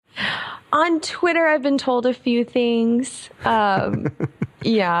On Twitter, I've been told a few things.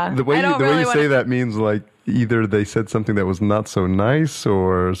 Yeah. The way you say that means like either they said something that was not so nice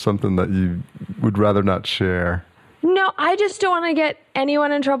or something that you would rather not share. No, I just don't want to get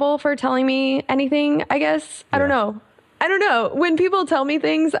anyone in trouble for telling me anything, I guess. I don't know. When people tell me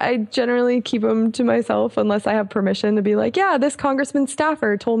things, I generally keep them to myself unless I have permission to be like, yeah, this congressman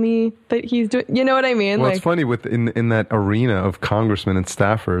staffer told me that he's doing, you know what I mean? Well, like, it's funny in that arena of congressmen and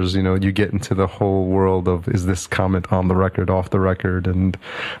staffers, you get into the whole world of, is this comment on the record, off the record? And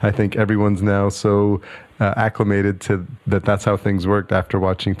I think everyone's now so acclimated to that's how things worked after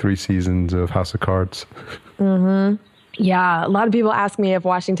watching 3 seasons of House of Cards. Mm-hmm. Yeah, a lot of people ask me if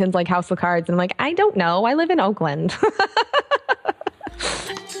Washington's like House of Cards, and I'm like, I don't know. I live in Oakland.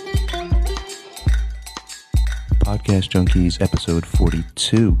 Podcast Junkies, episode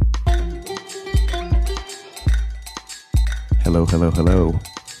 42. Hello, hello, hello,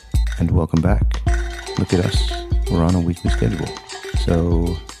 and welcome back. Look at us. We're on a weekly schedule.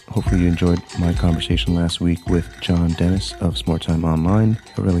 So hopefully you enjoyed my conversation last week with John Dennis of Smart Time Online.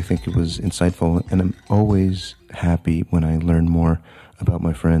 I really think it was insightful, and I'm always happy when I learn more about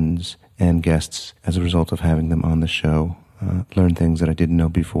my friends and guests as a result of having them on the show. Learn things that I didn't know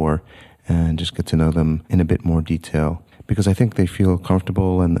before and just get to know them in a bit more detail, because I think they feel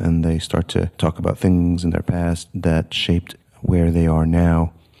comfortable and they start to talk about things in their past that shaped where they are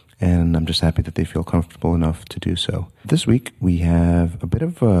now. And I'm just happy that they feel comfortable enough to do so. This week, we have a bit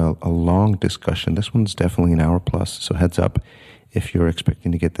of a long discussion. This one's definitely an hour plus, so heads up if you're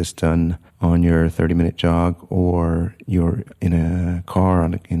expecting to get this done on your 30-minute jog or you're in a car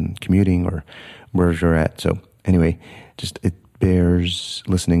in commuting or wherever you're at. So anyway, just it bears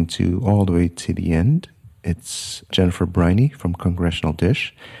listening to all the way to the end. It's Jennifer Briney from Congressional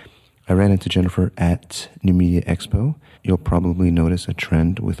Dish. I ran into Jennifer at New Media Expo. You'll probably notice a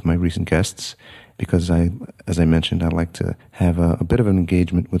trend with my recent guests because as I mentioned, I like to have a bit of an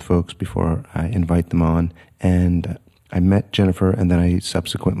engagement with folks before I invite them on. And I met Jennifer and then I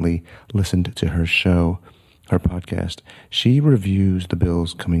subsequently listened to her show, her podcast. She reviews the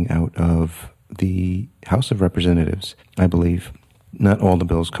bills coming out of the House of Representatives, I believe. Not all the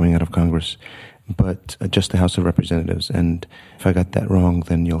bills coming out of Congress, but just the House of Representatives. And if I got that wrong,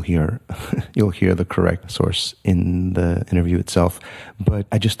 then you'll hear the correct source in the interview itself. But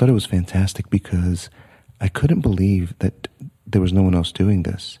I just thought it was fantastic because I couldn't believe that there was no one else doing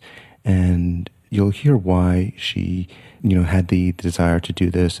this. And you'll hear why she, had the desire to do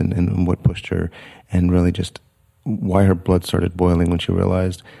this and what pushed her, and really just why her blood started boiling when she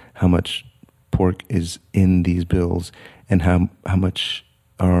realized how much pork is in these bills and how much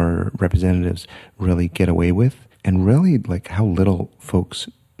our representatives really get away with, and really like how little folks,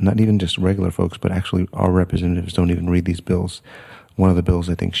 not even just regular folks, but actually our representatives don't even read these bills. One of the bills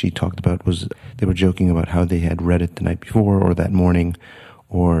I think she talked about was they were joking about how they had read it the night before or that morning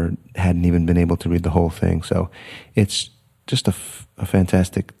or hadn't even been able to read the whole thing. So it's just a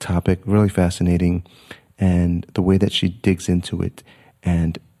fantastic topic, really fascinating, and the way that she digs into it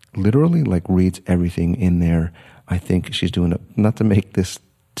and literally like reads everything in there. I think she's doing not to make this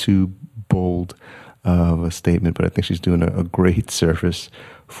too bold of a statement, but I think she's doing a great service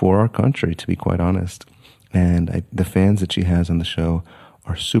for our country, to be quite honest. And the fans that she has on the show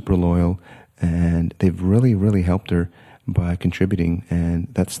are super loyal, and they've really, really helped her by contributing. And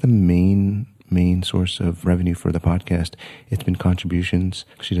that's the main source of revenue for the podcast. It's been contributions.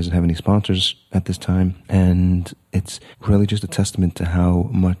 She doesn't have any sponsors at this time, and it's really just a testament to how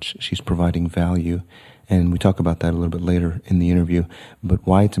much she's providing value. And we talk about that a little bit later in the interview, but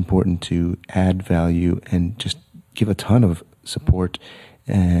why it's important to add value and just give a ton of support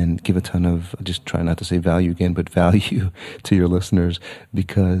and give a ton of, just try not to say value again, but value to your listeners,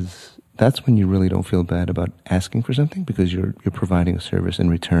 because that's when you really don't feel bad about asking for something, because you're providing a service in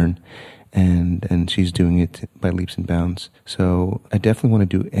return, and she's doing it by leaps and bounds. So I definitely want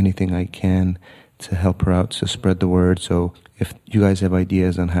to do anything I can to help her out, to spread the word. So if you guys have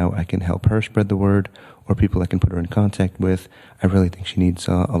ideas on how I can help her spread the word, or people I can put her in contact with, I really think she needs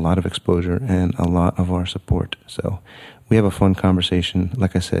a lot of exposure and a lot of our support. So we have a fun conversation.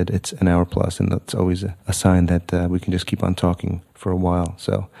 Like I said, it's an hour plus, and that's always a sign that we can just keep on talking for a while.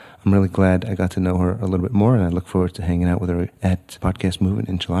 So I'm really glad I got to know her a little bit more, and I look forward to hanging out with her at Podcast Movement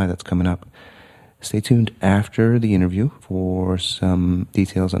in July. That's coming up. Stay tuned after the interview for some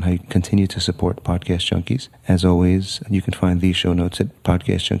details on how you can continue to support Podcast Junkies. As always, you can find these show notes at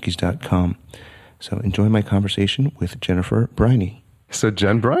podcastjunkies.com. So enjoy my conversation with Jennifer Briney. So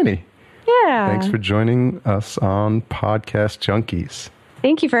Jen Briney. Yeah. Thanks for joining us on Podcast Junkies.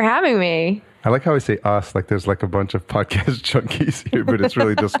 Thank you for having me. I like how I say us, like there's like a bunch of podcast junkies here, but it's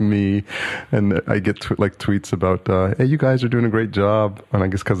really just me. And I get tweets about, hey, you guys are doing a great job. And I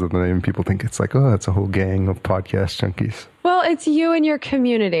guess because of the name, people think it's like, oh, it's a whole gang of podcast junkies. Well, it's you and your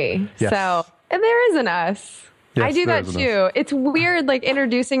community. Yes. So and there isn't us. Yes, I do that too. It's weird, like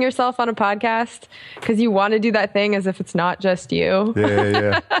introducing yourself on a podcast because you want to do that thing as if it's not just you.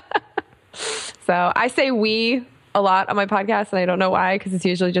 Yeah. So I say we a lot on my podcast, and I don't know why, because it's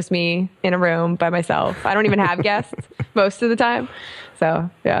usually just me in a room by myself. I don't even have guests most of the time. So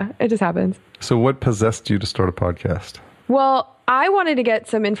yeah, it just happens. So what possessed you to start a podcast? Well, I wanted to get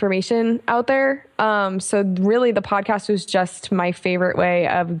some information out there. So really the podcast was just my favorite way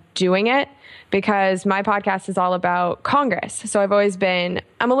of doing it, because my podcast is all about Congress. So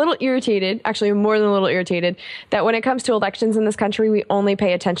I'm a little irritated, actually more than a little irritated, that when it comes to elections in this country, we only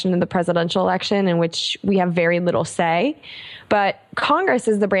pay attention to the presidential election, in which we have very little say. But Congress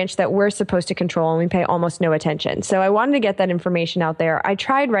is the branch that we're supposed to control, and we pay almost no attention. So I wanted to get that information out there. I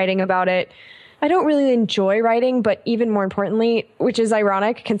tried writing about it. I don't really enjoy writing, but even more importantly, which is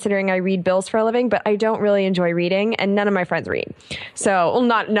ironic considering I read bills for a living, but I don't really enjoy reading, and none of my friends read. So, well,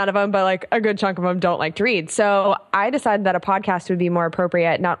 not none of them, but like a good chunk of them don't like to read. So I decided that a podcast would be more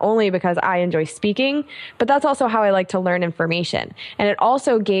appropriate, not only because I enjoy speaking, but that's also how I like to learn information. And it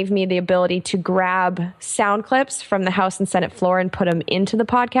also gave me the ability to grab sound clips from the House and Senate floor and put them into the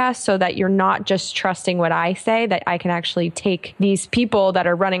podcast, so that you're not just trusting what I say, that I can actually take these people that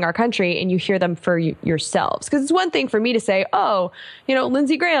are running our country and you hear them for yourselves. Because it's one thing for me to say, oh,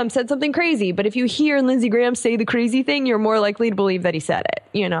 Lindsey Graham said something crazy. But if you hear Lindsey Graham say the crazy thing, you're more likely to believe that he said it,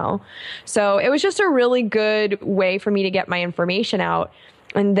 So it was just a really good way for me to get my information out.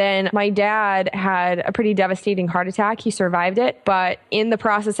 And then my dad had a pretty devastating heart attack. He survived it, but in the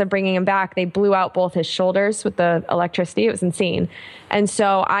process of bringing him back, they blew out both his shoulders with the electricity. It was insane. And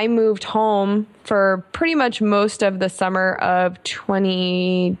so I moved home for pretty much most of the summer of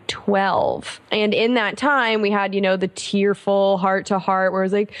 2012. And in that time, we had, the tearful heart to heart where it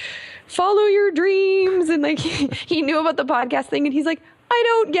was like, follow your dreams. And like, he knew about the podcast thing, and he's like, I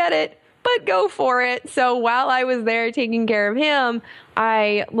don't get it, but go for it. So while I was there taking care of him,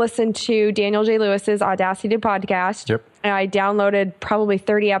 I listened to Daniel J. Lewis's Audacity podcast. Yep. And I downloaded probably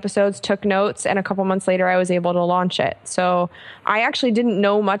 30 episodes, took notes, and a couple months later, I was able to launch it. So I actually didn't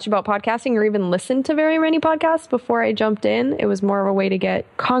know much about podcasting or even listen to very many podcasts before I jumped in. It was more of a way to get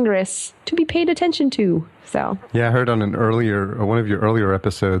Congress to be paid attention to. So yeah, I heard on one of your earlier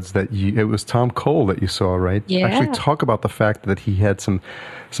episodes that it was Tom Cole that you saw, right? Yeah. Actually, talk about the fact that he had some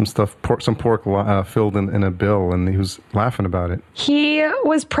pork filled in a bill, and he was laughing about it. He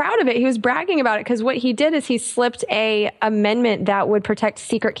was proud of it. He was bragging about it, because what he did is he slipped a amendment that would protect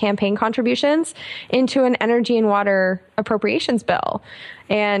secret campaign contributions into an energy and water appropriations bill.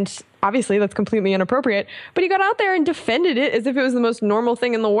 And obviously that's completely inappropriate, but he got out there and defended it as if it was the most normal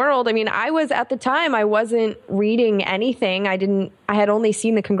thing in the world. I mean, I wasn't reading anything. I had only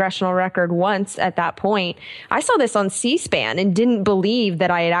seen the congressional record once at that point. I saw this on C-SPAN and didn't believe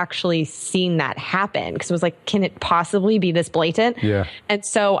that I had actually seen that happen, because it was like, can it possibly be this blatant? Yeah. And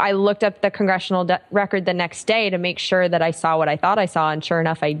so I looked up the congressional record the next day to make sure that I saw what I thought I saw. And sure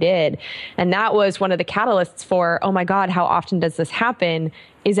enough, I did. And that was one of the catalysts for, oh my God, how often does this happen?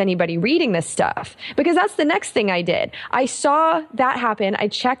 Is anybody reading this stuff? Because that's the next thing I did. I saw that happen. I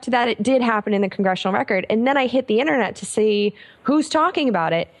checked that it did happen in the congressional record. And then I hit the internet to see who's talking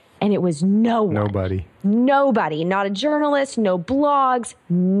about it. And it was no one. Nobody. Not a journalist, no blogs,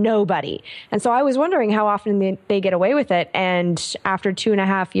 nobody. And so I was wondering how often they get away with it. And after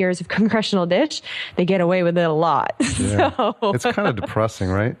 2.5 years of congressional dish, they get away with it a lot. Yeah. So it's kind of depressing,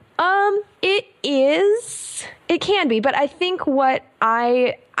 right? It is. It can be. But I think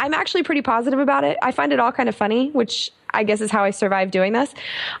I'm actually pretty positive about it. I find it all kind of funny, which I guess is how I survived doing this.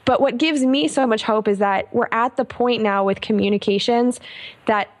 But what gives me so much hope is that we're at the point now with communications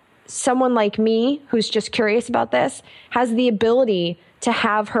that someone like me, who's just curious about this, has the ability to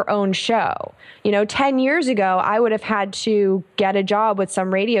have her own show. 10 years ago, I would have had to get a job with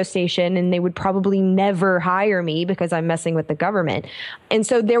some radio station, and they would probably never hire me because I'm messing with the government. And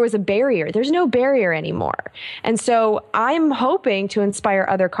so there was a barrier. There's no barrier anymore. And so I'm hoping to inspire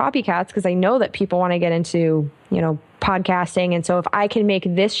other copycats, because I know that people want to get into, podcasting. And so if I can make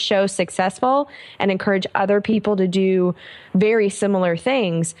this show successful and encourage other people to do very similar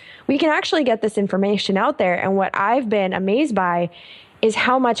things, we can actually get this information out there. And what I've been amazed by is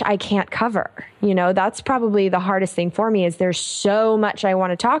how much I can't cover. You know, that's probably the hardest thing for me is there's so much I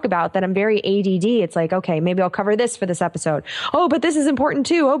want to talk about that I'm very ADD. It's like, okay, maybe I'll cover this for this episode. Oh, but this is important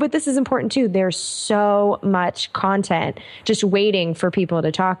too. Oh, but this is important too. There's so much content just waiting for people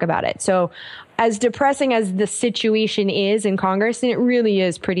to talk about it. So as depressing as the situation is in Congress, and it really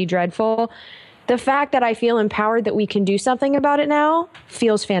is pretty dreadful, the fact that I feel empowered that we can do something about it now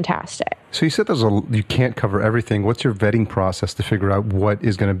feels fantastic. So you said you can't cover everything. What's your vetting process to figure out what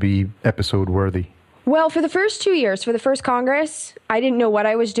is going to be episode worthy? Well, for the first 2 years, for the first Congress, I didn't know what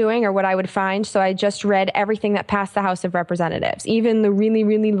I was doing or what I would find. So I just read everything that passed the House of Representatives, even the really,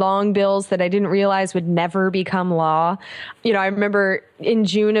 really long bills that I didn't realize would never become law. You know, I remember in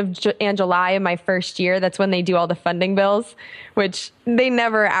June and July of my first year, that's when they do all the funding bills, which they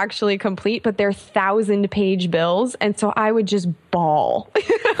never actually complete, but they're 1,000-page bills. And so I would just bawl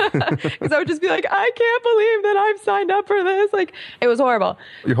because I would just be like, I can't believe that I've signed up for this. Like, it was horrible.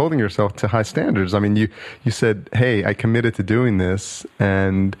 You're holding yourself to high standards. I mean, you said, hey, I committed to doing this.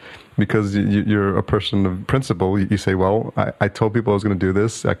 And because you're a person of principle, you say, well, I told people I was going to do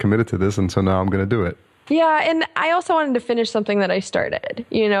this. I committed to this. And so now I'm going to do it. Yeah. And I also wanted to finish something that I started.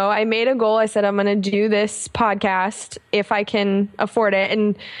 You know, I made a goal. I said, I'm going to do this podcast if I can afford it.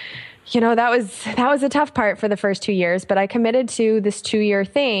 And, you know, that was a tough part for the first 2 years, but I committed to this 2-year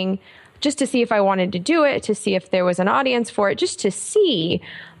thing just to see if I wanted to do it, to see if there was an audience for it, just to see.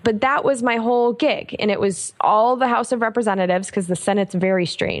 But that was my whole gig. And it was all the House of Representatives because the Senate's very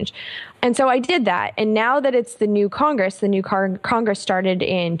strange. And so I did that. And now that it's the new Congress, the new Congress started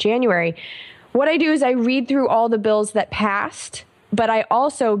in January, what I do is I read through all the bills that passed, but I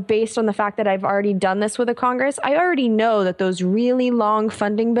also, based on the fact that I've already done this with a Congress, I already know that those really long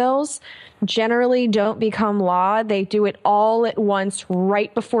funding bills generally don't become law. They do it all at once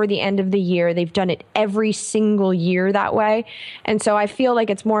right before the end of the year. They've done it every single year that way. And so I feel like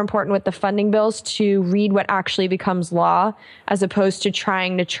it's more important with the funding bills to read what actually becomes law as opposed to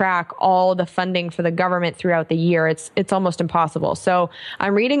trying to track all the funding for the government throughout the year. It's almost impossible. So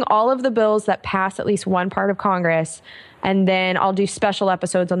I'm reading all of the bills that pass at least one part of Congress, and then I'll do special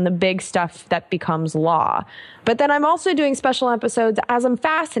episodes on the big stuff that becomes law. But then I'm also doing special episodes as I'm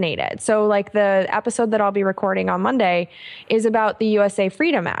fascinated. So like the episode that I'll be recording on Monday is about the USA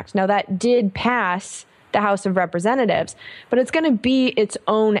Freedom Act. Now that did pass the House of Representatives, but it's going to be its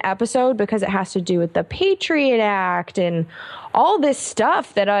own episode because it has to do with the Patriot Act and all this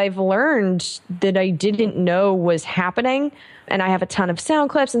stuff that I've learned that I didn't know was happening. And I have a ton of sound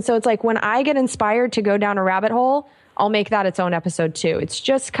clips. And so it's like when I get inspired to go down a rabbit hole, I'll make that its own episode too. It's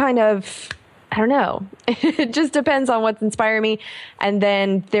just kind of, I don't know. It just depends on what's inspiring me. And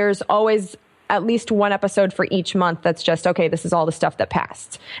then there's always at least one episode for each month that's just, okay, this is all the stuff that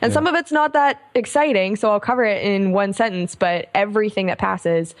passed. And some of it's not that exciting, so I'll cover it in one sentence, but everything that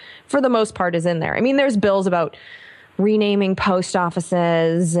passes, for the most part, is in there. I mean, there's bills about renaming post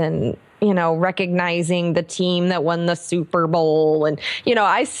offices and, you know, recognizing the team that won the Super Bowl. And, you know,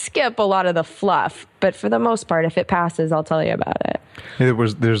 I skip a lot of the fluff, but for the most part, if it passes, I'll tell you about it.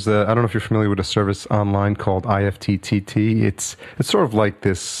 There's I don't know if you're familiar with a service online called IFTTT. It's sort of like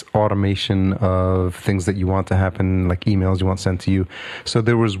this automation of things that you want to happen, like emails you want sent to you. So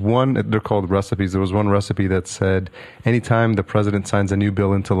there was one, they're called recipes. There was one recipe that said, anytime the president signs a new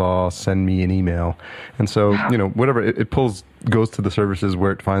bill into law, send me an email. And so, you know, whatever, it goes to the services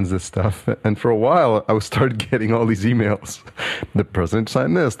where it finds this stuff. And for a while, I started getting all these emails. The president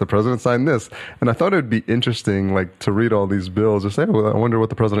signed this, the president signed this. And I thought it would be interesting, like, to read all these bills or say, well, I wonder what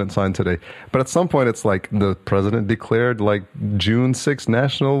the president signed today. But at some point, it's like the president declared like June 6th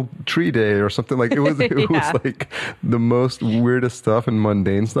National Tree Day or something. Like it was like the most weirdest stuff and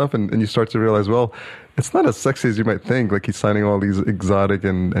mundane stuff. And you start to realize, well, it's not as sexy as you might think. Like he's signing all these exotic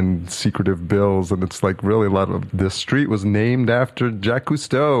and secretive bills. And it's like really a lot of the street was named after Jacques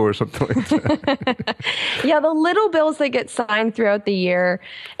Cousteau or something like that. Yeah, the little bills that get signed throughout the year,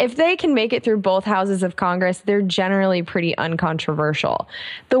 if they can make it through both houses of Congress, they're generally pretty uncontroversial.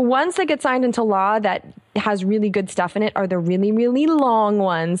 The ones that get signed into law that has really good stuff in it are the really, really long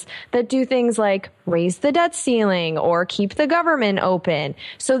ones that do things like raise the debt ceiling or keep the government open.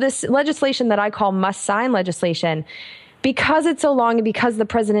 So this legislation that I call must-sign legislation, because it's so long and because the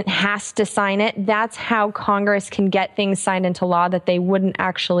president has to sign it, that's how Congress can get things signed into law that they wouldn't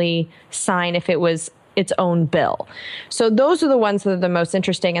actually sign if it was its own bill. So those are the ones that are the most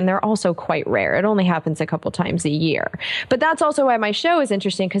interesting, and they're also quite rare. It only happens a couple times a year. But that's also why my show is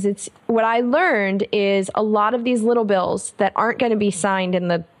interesting, because it's what I learned is a lot of these little bills that aren't going to be signed in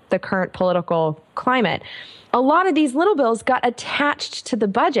the current political climate. A lot of these little bills got attached to the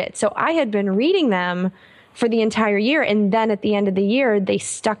budget. So I had been reading them for the entire year. And then at the end of the year, they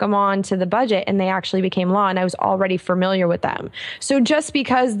stuck them on to the budget and they actually became law. And I was already familiar with them. So just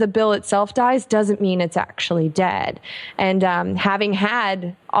because the bill itself dies doesn't mean it's actually dead. And having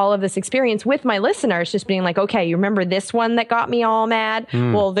had all of this experience with my listeners, just being like, okay, you remember this one that got me all mad?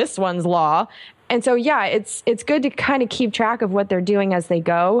 Well, this one's law. And so, yeah, it's good to kind of keep track of what they're doing as they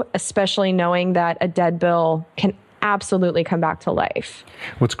go, especially knowing that a dead bill can absolutely come back to life.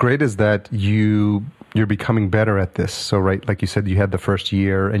 What's great is that you're becoming better at this. So, right, like you said, you had the first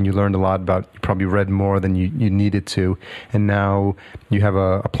year and you learned a lot about, you probably read more than you needed to. And now you have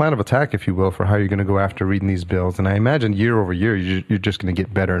a plan of attack, if you will, for how you're going to go after reading these bills. And I imagine year over year, you're just going to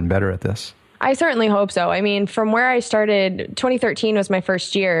get better and better at this. I certainly hope so. I mean, from where I started, 2013 was my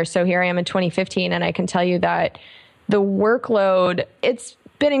first year. So here I am in 2015. And I can tell you that the workload, it's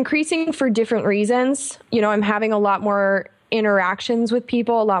been increasing for different reasons. You know, I'm having a lot more interactions with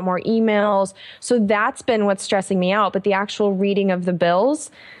people, a lot more emails. So that's been what's stressing me out. But the actual reading of the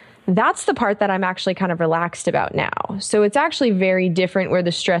bills, that's the part that I'm actually kind of relaxed about now. So it's actually very different where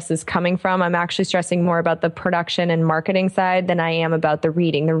the stress is coming from. I'm actually stressing more about the production and marketing side than I am about the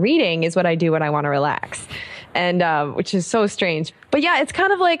reading. The reading is what I do when I want to relax, and which is so strange. But yeah, it's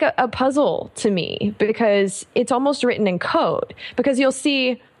kind of like a puzzle to me because it's almost written in code, because you'll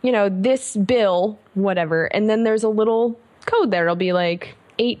see, you know, this bill, whatever, and then there's a little code there. It'll be like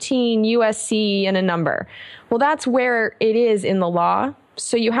 18 USC and a number. Well, that's where it is in the law.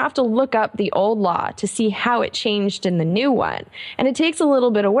 So you have to look up the old law to see how it changed in the new one. And it takes a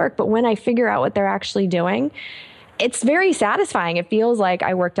little bit of work, but when I figure out what they're actually doing, it's very satisfying. It feels like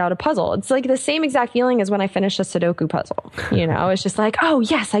I worked out a puzzle. It's like the same exact feeling as when I finished a Sudoku puzzle. You know, it's just like, oh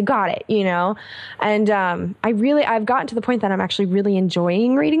yes, I got it, you know? And I've gotten to the point that I'm actually really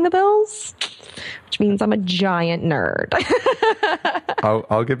enjoying reading the bills, which means I'm a giant nerd.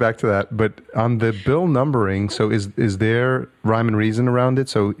 I'll get back to that. But on the bill numbering, so is there rhyme and reason around it?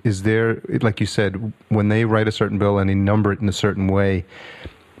 So is there, like you said, when they write a certain bill and they number it in a certain way,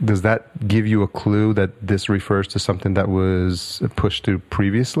 does that give you a clue that this refers to something that was pushed through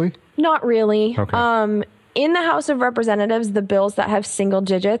previously? Not really. Okay. In the House of Representatives, the bills that have single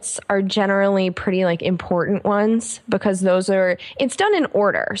digits are generally pretty like important ones, because it's done in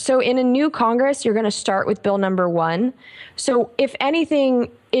order. So in a new Congress, you're going to start with bill number 1. So if anything,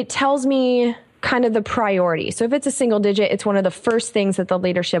 it tells me kind of the priority. So if it's a single digit, it's one of the first things that the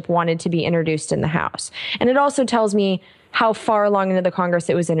leadership wanted to be introduced in the House. And it also tells me how far along into the Congress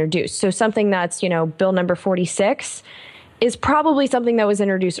it was introduced. So something that's, you know, bill number 46 is probably something that was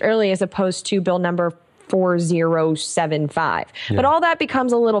introduced early as opposed to bill number 4075. Yeah. But all that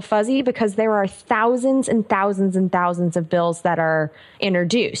becomes a little fuzzy because there are thousands and thousands and thousands of bills that are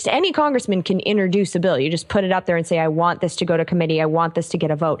introduced. Any congressman can introduce a bill. You just put it up there and say, I want this to go to committee. I want this to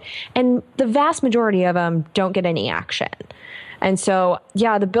get a vote. And the vast majority of them don't get any action. And so,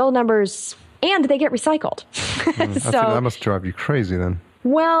 yeah, the bill numbers, and they get recycled. So that must drive you crazy then.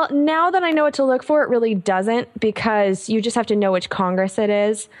 Well, now that I know what to look for, it really doesn't, because you just have to know which Congress it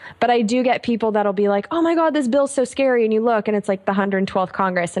is. But I do get people that'll be like, oh my God, this bill's so scary. And you look and it's like the 112th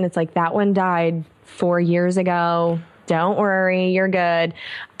Congress. And it's like, that one died 4 years ago. Don't worry, you're good.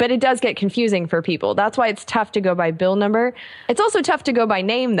 But it does get confusing for people. That's why it's tough to go by bill number. It's also tough to go by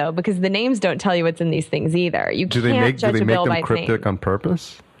name, though, because the names don't tell you what's in these things either. You can't judge a bill by name. Do they make them cryptic on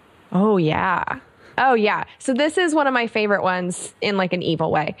purpose? Oh, yeah. Oh, yeah. So this is one of my favorite ones in like an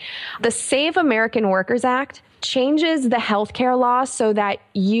evil way. The Save American Workers Act changes the healthcare law so that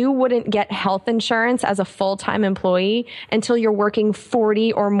you wouldn't get health insurance as a full-time employee until you're working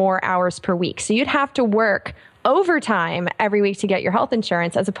 40 or more hours per week. So you'd have to work overtime every week to get your health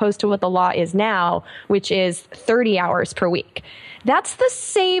insurance, as opposed to what the law is now, which is 30 hours per week. That's the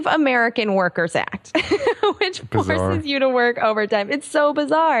Save American Workers Act, which forces you to work overtime. It's so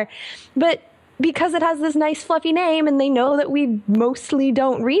bizarre. But because it has this nice fluffy name and they know that we mostly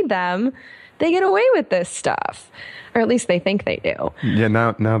don't read them, they get away with this stuff. Or at least they think they do. Yeah,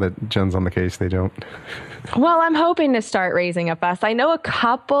 now that Jen's on the case, they don't. Well, I'm hoping to start raising a fuss. I know a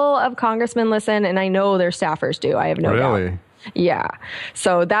couple of congressmen listen, and I know their staffers do. I have no doubt. Really? Yeah.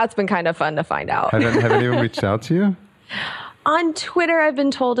 So that's been kind of fun to find out. Have anyone reached out to you? On Twitter, I've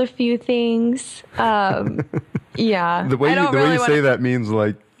been told a few things. Yeah. The way you say that means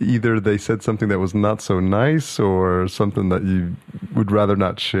like either they said something that was not so nice or something that you would rather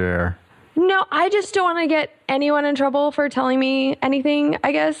not share. No, I just don't want to get anyone in trouble for telling me anything,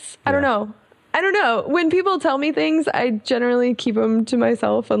 I guess. I don't know. I don't know. When people tell me things, I generally keep them to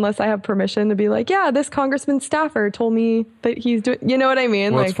myself unless I have permission to be like, yeah, this congressman staffer told me that he's doing, you know what I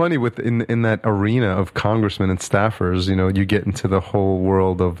mean? Well, like, it's funny in that arena of congressmen and staffers, you get into the whole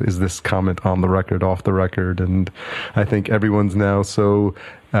world of, is this comment on the record, off the record? And I think everyone's now so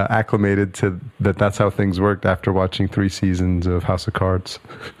acclimated to that's how things worked after watching 3 seasons of House of Cards.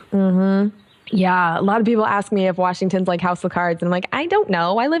 Mm-hmm. Yeah, a lot of people ask me if Washington's like House of Cards, and I'm like, I don't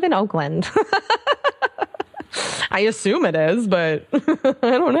know. I live in Oakland. I assume it is, but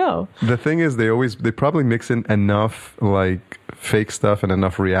I don't know. The thing is, they probably mix in enough like fake stuff and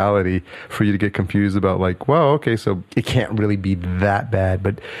enough reality for you to get confused about like, well, okay, so it can't really be that bad.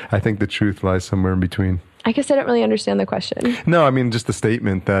 But I think the truth lies somewhere in between. I guess I don't really understand the question. No, I mean, just the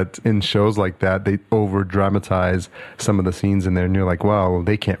statement that in shows like that, they over dramatize some of the scenes in there. And you're like, wow,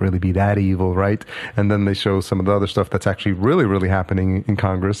 they can't really be that evil, right? And then they show some of the other stuff that's actually really, really happening in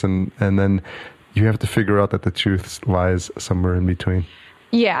Congress. And then you have to figure out that the truth lies somewhere in between.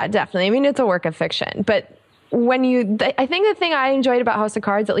 Yeah, definitely. I mean, it's a work of fiction. But I think the thing I enjoyed about House of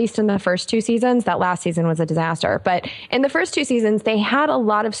Cards, at least in the first 2 seasons, that last season was a disaster, but in the first 2 seasons, they had a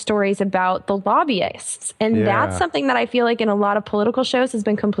lot of stories about the lobbyists. And that's something that I feel like in a lot of political shows has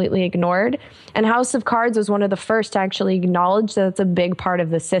been completely ignored. And House of Cards was one of the first to actually acknowledge that it's a big part of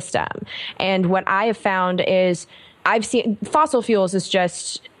the system. And what I have found is I've seen fossil fuels is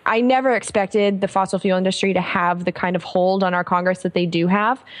just, I never expected the fossil fuel industry to have the kind of hold on our Congress that they do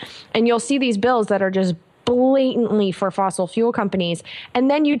have. And you'll see these bills that are just blatantly for fossil fuel companies.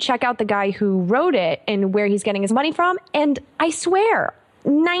 And then you check out the guy who wrote it and where he's getting his money from. And I swear,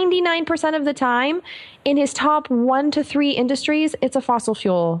 99% of the time, in his top 1 to 3 industries, it's a fossil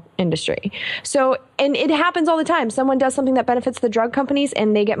fuel industry. So, and it happens all the time. Someone does something that benefits the drug companies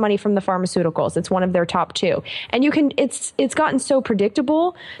and they get money from the pharmaceuticals. It's one of their top 2. And it's gotten so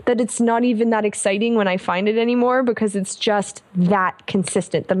predictable that it's not even that exciting when I find it anymore because it's just that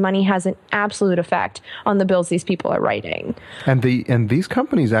consistent. The money has an absolute effect on the bills these people are writing. And these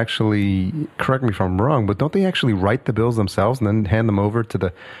companies actually, correct me if I'm wrong, but don't they actually write the bills themselves and then hand them over to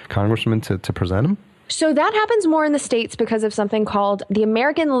the congressman to present them? So that happens more in the States because of something called the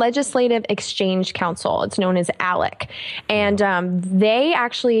American Legislative Exchange Council. It's known as ALEC. And they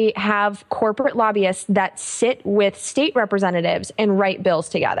actually have corporate lobbyists that sit with state representatives and write bills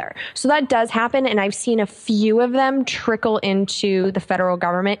together. So that does happen. And I've seen a few of them trickle into the federal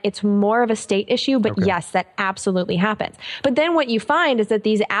government. It's more of a state issue, but yes, that absolutely happens. But then what you find is that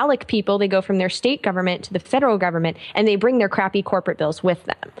these ALEC people, they go from their state government to the federal government and they bring their crappy corporate bills with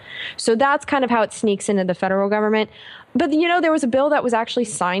them. So that's kind of how it sneaks into the federal government. But, there was a bill that was actually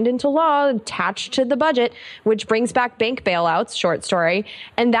signed into law attached to the budget, which brings back bank bailouts, short story.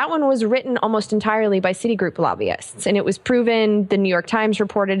 And that one was written almost entirely by Citigroup lobbyists. And it was proven, the New York Times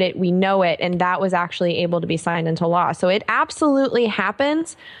reported it, we know it, and that was actually able to be signed into law. So it absolutely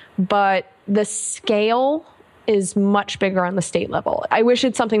happens, but the scale is much bigger on the state level. I wish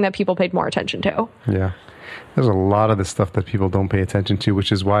it's something that people paid more attention to. Yeah. There's a lot of this stuff that people don't pay attention to,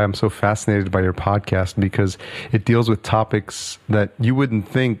 which is why I'm so fascinated by your podcast, because it deals with topics that you wouldn't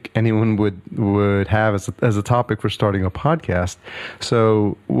think anyone would have as a topic for starting a podcast.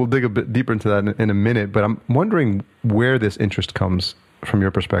 So we'll dig a bit deeper into that in a minute, but I'm wondering where this interest comes from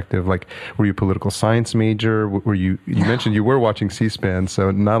your perspective. Like, were you a political science major? Were you mentioned you were watching C-SPAN,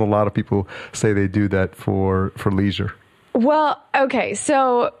 so not a lot of people say they do that for leisure. Well, okay,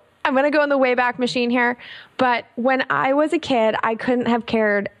 so I'm going to go in the Wayback Machine here, but when I was a kid, I couldn't have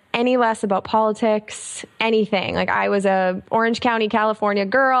cared any less about politics, anything. Like, I was a Orange County, California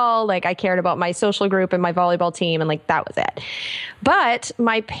girl. Like, I cared about my social group and my volleyball team, and like, that was it. But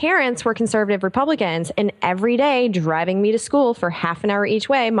my parents were conservative Republicans, and every day driving me to school for half an hour each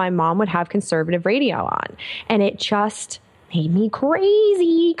way, my mom would have conservative radio on, and it just made me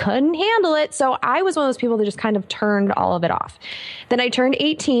crazy, couldn't handle it. So I was one of those people that just kind of turned all of it off. Then I turned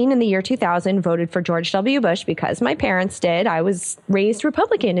 18 in the year 2000, voted for George W. Bush because my parents did. I was raised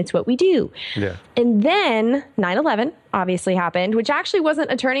Republican. It's what we do. Yeah. And then 9/11 obviously happened, which actually wasn't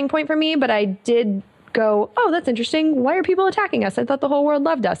a turning point for me, but I did go, oh, that's interesting. Why are people attacking us? I thought the whole world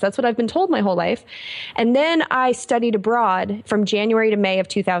loved us. That's what I've been told my whole life. And then I studied abroad from January to May of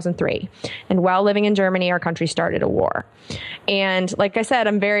 2003. And while living in Germany, our country started a war. And like I said,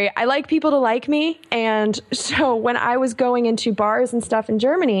 I like people to like me. And so when I was going into bars and stuff in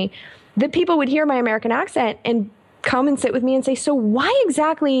Germany, the people would hear my American accent and come and sit with me and say, so why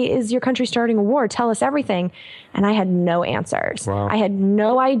exactly is your country starting a war? Tell us everything. And I had no answers. Wow. I had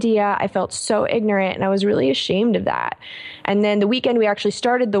no idea. I felt so ignorant, and I was really ashamed of that. And then the weekend we actually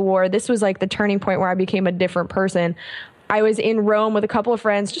started the war, this was like the turning point where I became a different person. I was in Rome with a couple of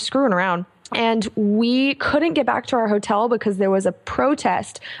friends just screwing around. And we couldn't get back to our hotel because there was a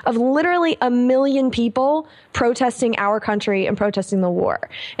protest of literally 1 million people protesting our country and protesting the war.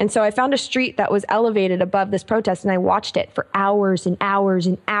 And so I found a street that was elevated above this protest, and I watched it for hours and hours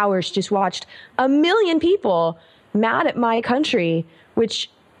and hours, just watched 1 million people mad at my country, which,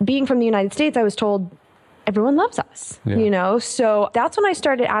 being from the United States, I was told everyone loves us, you know? So that's when I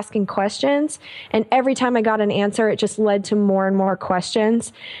started asking questions. And every time I got an answer, it just led to more and more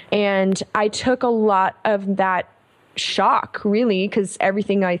questions. And I took a lot of that shock, really, because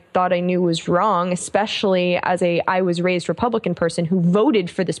everything I thought I knew was wrong, especially as I was raised Republican person who voted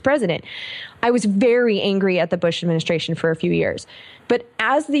for this president. I was very angry at the Bush administration for a few years. But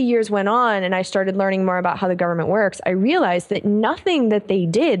as the years went on and I started learning more about how the government works, I realized that nothing that they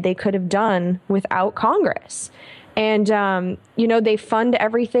did, they could have done without Congress. And, you know, they fund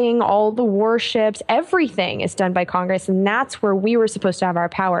everything, all the warships, everything is done by Congress. And that's where we were supposed to have our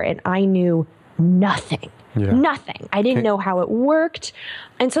power. And I knew nothing. Yeah. Nothing. I didn't know how it worked.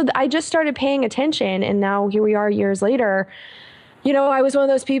 And so I just started paying attention. And now here we are years later. You know, I was one of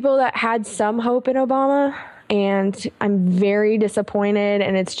those people that had some hope in Obama. And I'm very disappointed.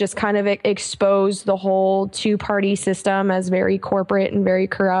 And it's just kind of exposed the whole two-party system as very corporate and very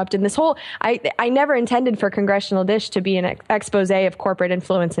corrupt. And this whole, I never intended for Congressional Dish to be an expose of corporate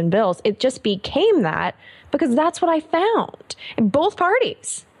influence in bills. It just became that because that's what I found in both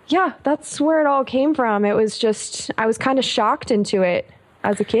parties. Yeah, that's where it all came from. It was just, I was kind of shocked into it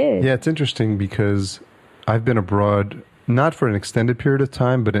as a kid. Yeah, it's interesting because I've been abroad, not for an extended period of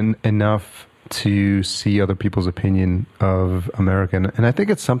time, but enough to see other people's opinion of America. And I think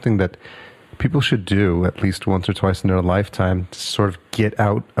it's something that people should do at least once or twice in their lifetime to sort of get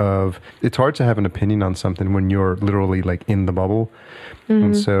out of, it's hard to have an opinion on something when you're literally like in the bubble. Mm-hmm.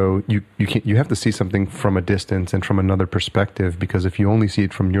 And so you have to see something from a distance and from another perspective, because if you only see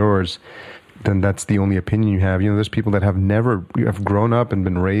it from yours, then that's the only opinion you have. You know, there's people that have grown up and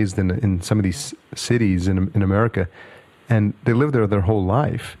been raised in some of these cities in America, and they live there their whole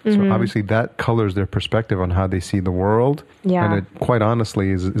life. Mm-hmm. So obviously that colors their perspective on how they see the world. Yeah. And it, quite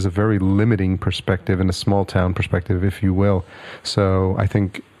honestly, is a very limiting perspective and a small town perspective, if you will. So I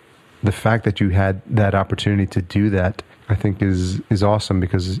think the fact that you had that opportunity to do that, I think is awesome,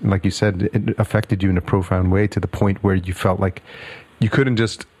 because like you said, it affected you in a profound way to the point where you felt like you couldn't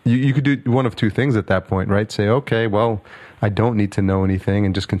just, you could do one of two things at that point, right? Say, okay, well, I don't need to know anything,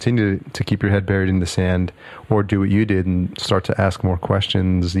 and just continue to keep your head buried in the sand, or do what you did and start to ask more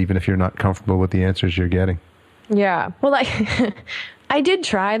questions, even if you're not comfortable with the answers you're getting. Yeah. Well, I did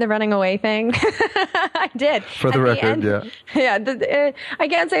try the running away thing. I did. For the record, yeah. Yeah. I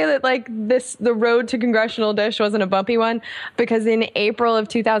can't say that the road to Congressional Dish wasn't a bumpy one, because in April of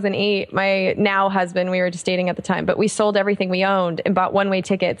 2008, my now husband, we were just dating at the time, but we sold everything we owned and bought one-way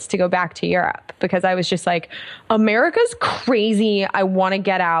tickets to go back to Europe, because I was just like, America's crazy. I want to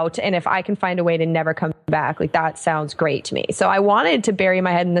get out. And if I can find a way to never come back, that sounds great to me. So I wanted to bury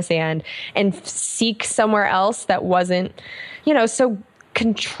my head in the sand and seek somewhere else that wasn't, so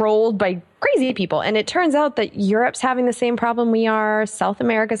controlled by crazy people. And it turns out that Europe's having the same problem we are. South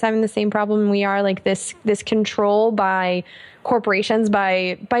America's having the same problem we are. This control by corporations,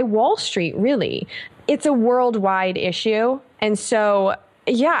 by Wall Street, really. It's a worldwide issue. And so,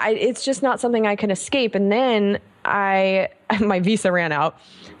 yeah, it's just not something I can escape. And then my visa ran out.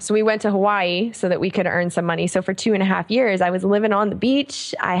 So we went to Hawaii so that we could earn some money. So for 2.5 years, I was living on the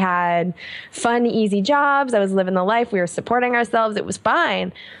beach. I had fun, easy jobs. I was living the life. We were supporting ourselves. It was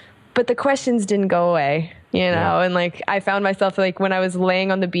fine. But the questions didn't go away, Yeah. And I found myself when I was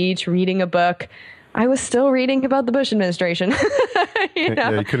laying on the beach reading a book, I was still reading about the Bush administration.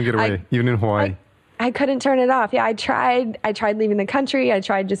 Yeah, you couldn't get away, even in Hawaii. I couldn't turn it off. Yeah, I tried leaving the country. I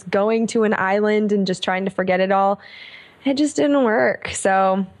tried just going to an island and just trying to forget it all. It just didn't work.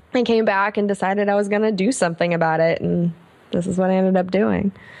 So I came back and decided I was going to do something about it. And this is what I ended up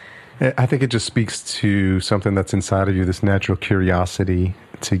doing. I think it just speaks to something that's inside of you, this natural curiosity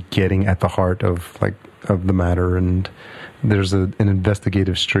to getting at the heart of the matter. And there's an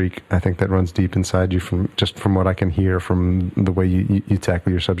investigative streak, I think, that runs deep inside you from what I can hear from the way you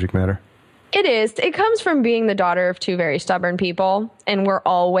tackle your subject matter. It is. It comes from being the daughter of two very stubborn people, and we're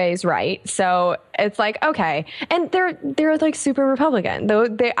always right. So it's okay. And they're super Republican.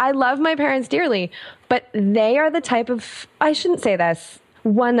 Though I love my parents dearly, but they are the type of, I shouldn't say this,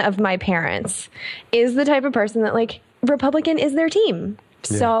 one of my parents is the type of person that Republican is their team.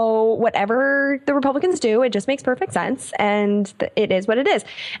 Yeah. So whatever the Republicans do, it just makes perfect sense, and it is what it is.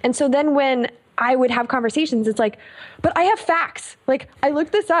 And so then when I would have conversations. It's like, but I have facts. Like, I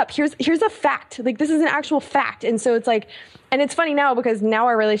looked this up. Here's a fact. Like, this is an actual fact. And so it's like, and it's funny now because now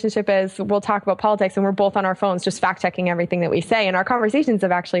our relationship is we'll talk about politics and we're both on our phones just fact checking everything that we say. And our conversations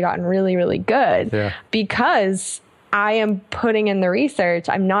have actually gotten really, really good because I am putting in the research.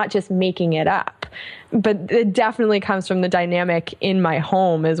 I'm not just making it up. But it definitely comes from the dynamic in my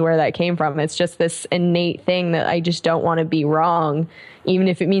home is where that came from. It's just this innate thing that I just don't want to be wrong, even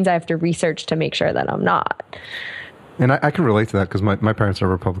if it means I have to research to make sure that I'm not. And I can relate to that because my parents are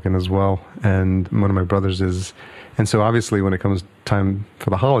Republican as well. And one of my brothers is. And so obviously when it comes time for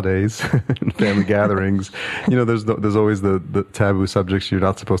the holidays and family gatherings, you know, there's always the taboo subjects you're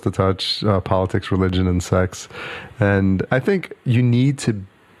not supposed to touch, politics, religion, and sex. And I think you need to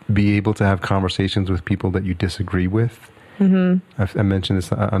be able to have conversations with people that you disagree with. Mm-hmm. I mentioned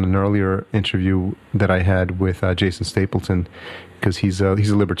this on an earlier interview that I had with Jason Stapleton, because he's a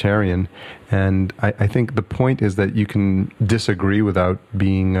libertarian, and I think the point is that you can disagree without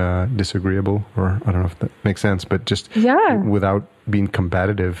being disagreeable, or I don't know if that makes sense, but just without being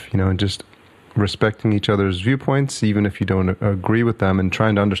combative, you know, and just respecting each other's viewpoints, even if you don't agree with them, and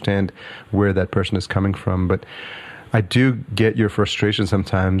trying to understand where that person is coming from. But I do get your frustration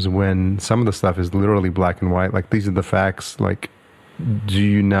sometimes when some of the stuff is literally black and white. Like, these are the facts. Like, do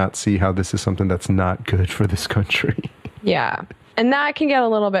you not see how this is something that's not good for this country? Yeah. And that can get a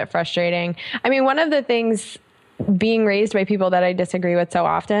little bit frustrating. I mean, one of the things being raised by people that I disagree with so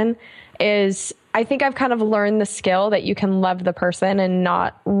often is I think I've kind of learned the skill that you can love the person and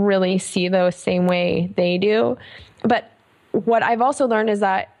not really see the same way they do. But what I've also learned is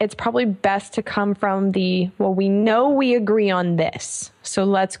that it's probably best to come from we know we agree on this, so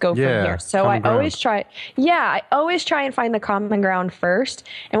let's go from here. So I always try and find the common ground first.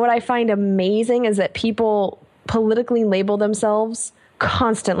 And what I find amazing is that people politically label themselves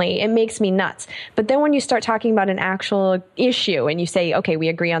constantly. It makes me nuts. But then when you start talking about an actual issue and you say, okay, we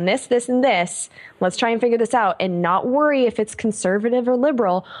agree on this, this, and this, let's try and figure this out and not worry if it's conservative or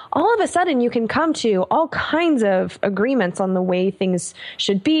liberal, all of a sudden you can come to all kinds of agreements on the way things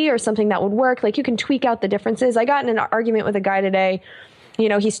should be or something that would work. Like, you can tweak out the differences. I got in an argument with a guy today. You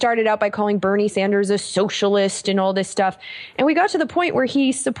know, he started out by calling Bernie Sanders a socialist and all this stuff. And we got to the point where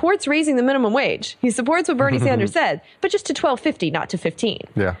he supports raising the minimum wage. He supports what Bernie Sanders said, but just to $12.50, not to $15.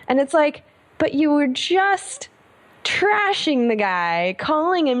 Yeah. And it's like, but you were just trashing the guy,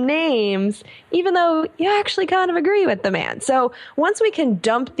 calling him names, even though you actually kind of agree with the man. So once we can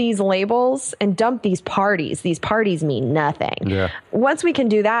dump these labels and dump these parties mean nothing. Yeah. Once we can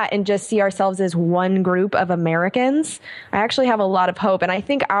do that and just see ourselves as one group of Americans, I actually have a lot of hope. And I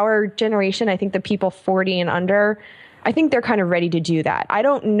think our generation, I think the people 40 and under, I think they're kind of ready to do that. I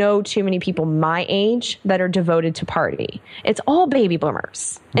don't know too many people my age that are devoted to party. It's all baby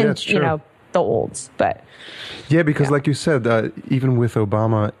boomers. Yeah, and, it's true. You know, the olds, but because like you said, even with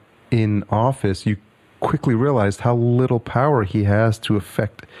Obama in office, you quickly realized how little power he has to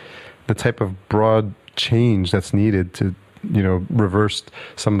affect the type of broad change that's needed to, you know, reverse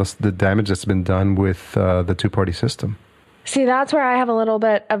some of the damage that's been done with the two-party system. See, that's where I have a little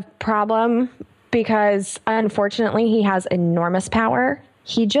bit of problem because unfortunately he has enormous power.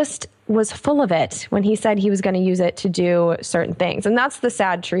 He just was full of it when he said he was going to use it to do certain things. And that's the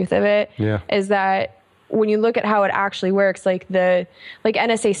sad truth of it, is that when you look at how it actually works, like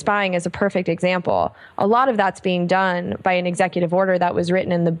NSA spying is a perfect example. A lot of that's being done by an executive order that was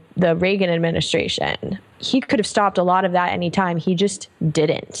written in the Reagan administration. He could have stopped a lot of that anytime. He just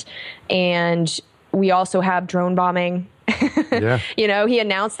didn't. And we also have drone bombing. You know, he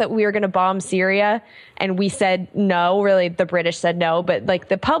announced that we were going to bomb Syria and we said no. Really, the British said no, but like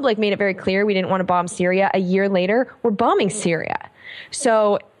the public made it very clear we didn't want to bomb Syria. A year later, we're bombing Syria.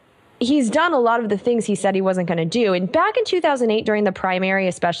 So he's done a lot of the things he said he wasn't going to do. And back in 2008, during the primary,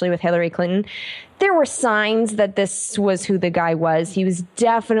 especially with Hillary Clinton, there were signs that this was who the guy was. He was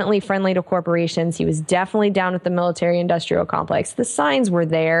definitely friendly to corporations. He was definitely down with the military industrial complex. The signs were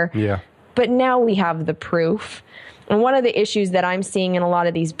there. Yeah. But now we have the proof. And one of the issues that I'm seeing in a lot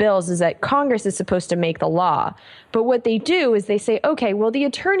of these bills is that Congress is supposed to make the law. But what they do is they say, okay, well, the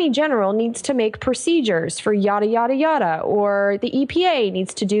Attorney General needs to make procedures for yada, yada, yada, or the EPA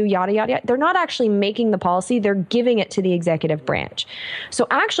needs to do yada, yada, yada. They're not actually making the policy. They're giving it to the executive branch. So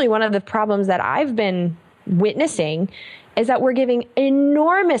actually, one of the problems that I've been witnessing is that we're giving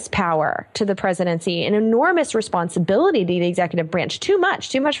enormous power to the presidency and enormous responsibility to the executive branch. Too much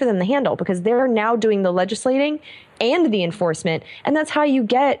for them to handle because they're now doing the legislating and the enforcement. And that's how you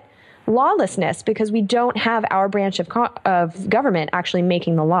get lawlessness, because we don't have our branch of government actually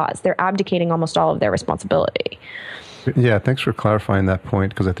making the laws. They're abdicating almost all of their responsibility. Yeah, thanks for clarifying that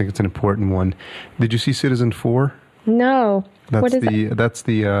point because I think it's an important one. Did you see Citizen 4? No. What is that? That's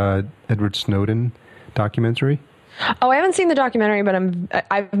the Edward Snowden documentary. Oh, I haven't seen the documentary, but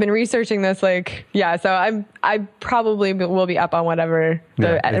I've been researching this. So I probably will be up on whatever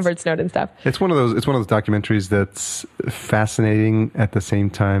the Edward Snowden stuff. It's one of those documentaries that's fascinating at the same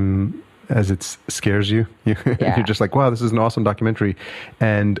time as it scares you. You're just like, wow, this is an awesome documentary,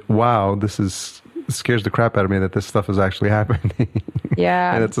 and wow, scares the crap out of me that this stuff is actually happening.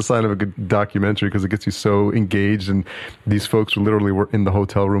 Yeah. And it's a sign of a good documentary because it gets you so engaged. And these folks literally were in the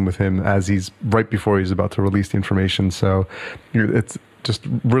hotel room with him right before he's about to release the information. So it's just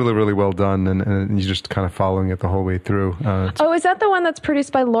really, really well done. And you're just kind of following it the whole way through. Is that the one that's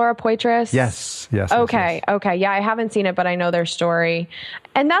produced by Laura Poitras? Yes. Okay. Yeah, I haven't seen it, but I know their story.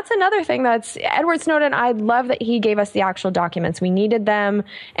 And that's another thing that's Edward Snowden. I love that he gave us the actual documents. We needed them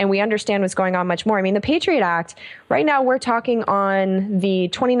and we understand what's going on much more. I mean, the Patriot Act, right now we're talking on the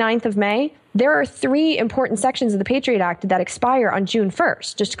 29th of May. There are 3 important sections of the Patriot Act that expire on June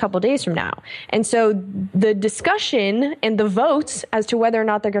 1st, just a couple of days from now. And so the discussion and the votes as to whether or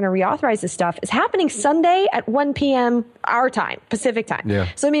not they're going to reauthorize this stuff is happening Sunday at 1 p.m. our time, Pacific time. Yeah.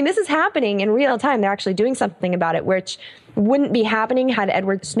 So, I mean, this is happening in real time. They're actually doing something about it, which wouldn't be happening had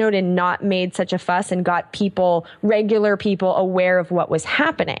Edward Snowden not made such a fuss and got regular people aware of what was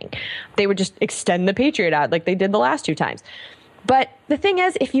happening. They would just extend the Patriot Act like they did the last 2 times. But the thing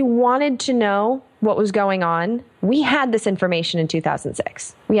is, if you wanted to know what was going on, we had this information in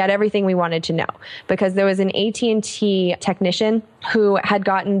 2006. We had everything we wanted to know because there was an AT&T technician who had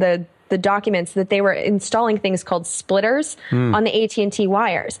gotten the documents that they were installing things called splitters on the AT&T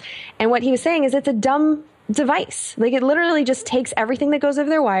wires. And what he was saying is it's a dumb device. Like it literally just takes everything that goes over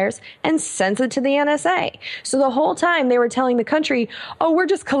their wires and sends it to the NSA. So the whole time they were telling the country, oh, we're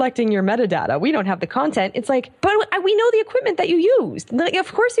just collecting your metadata. We don't have the content. It's like, but we know the equipment that you used. Like,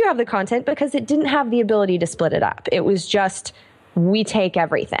 of course you have the content because it didn't have the ability to split it up. It was just, we take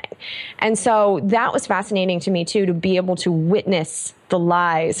everything. And so that was fascinating to me too, to be able to witness the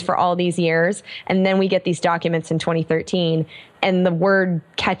lies for all these years. And then we get these documents in 2013 and the word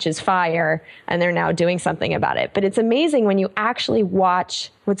catches fire and they're now doing something about it. But it's amazing when you actually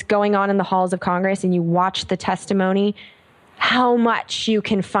watch what's going on in the halls of Congress and you watch the testimony, how much you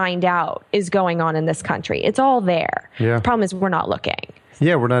can find out is going on in this country. It's all there. Yeah. The problem is we're not looking.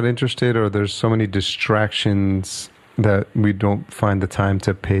 Yeah, we're not interested, or there's so many distractions that we don't find the time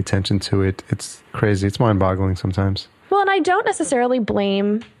to pay attention to it. It's crazy. It's mind-boggling sometimes. Well, and I don't necessarily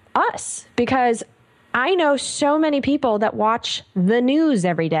blame us because I know so many people that watch the news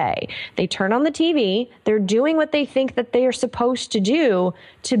every day. They turn on the TV. They're doing what they think that they are supposed to do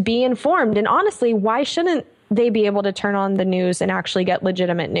to be informed. And honestly, why shouldn't they be able to turn on the news and actually get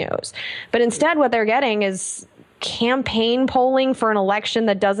legitimate news? But instead, what they're getting is campaign polling for an election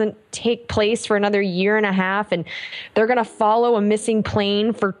that doesn't take place for another year and a half, and they're going to follow a missing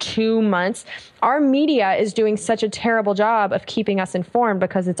plane for 2 months. Our media is doing such a terrible job of keeping us informed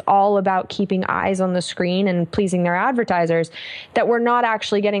because it's all about keeping eyes on the screen and pleasing their advertisers, that we're not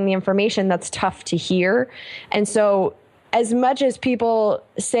actually getting the information that's tough to hear. And so as much as people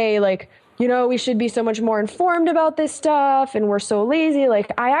say, like, you know, we should be so much more informed about this stuff and we're so lazy,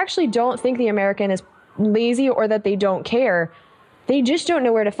 like, I actually don't think the American is lazy or that they don't care. They just don't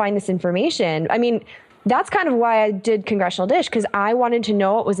know where to find this information. I mean, that's kind of why I did Congressional Dish, because I wanted to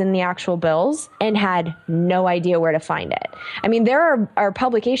know what was in the actual bills and had no idea where to find it. I mean, there are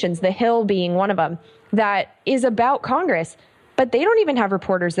publications, The Hill being one of them, that is about Congress, but they don't even have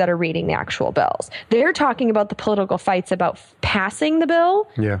reporters that are reading the actual bills. They're talking about the political fights about passing the bill,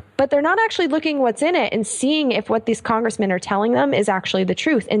 but they're not actually looking what's in it and seeing if what these congressmen are telling them is actually the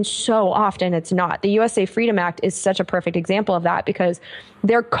truth. And so often it's not. The USA Freedom Act is such a perfect example of that because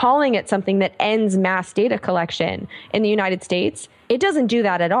they're calling it something that ends mass data collection in the United States. It doesn't do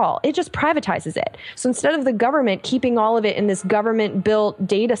that at all. It just privatizes it. So instead of the government keeping all of it in this government-built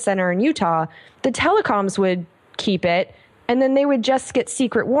data center in Utah, the telecoms would keep it, and then they would just get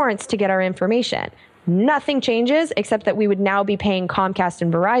secret warrants to get our information. Nothing changes except that we would now be paying Comcast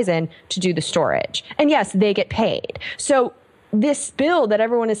and Verizon to do the storage. And yes, they get paid. So this bill that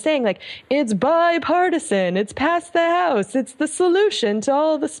everyone is saying, like, it's bipartisan, it's passed the House, it's the solution to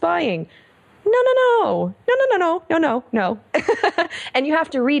all the spying. No. And you have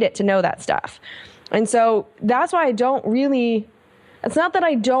to read it to know that stuff. And so that's why it's not that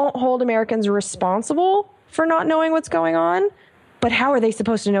I don't hold Americans responsible for not knowing what's going on, but how are they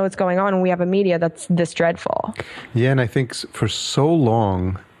supposed to know what's going on when we have a media that's this dreadful? Yeah, and I think for so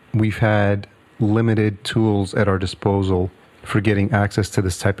long we've had limited tools at our disposal for getting access to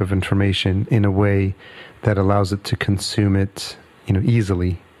this type of information in a way that allows it to consume it,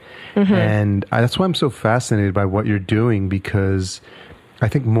 easily. And that's why I'm so fascinated by what you're doing, because I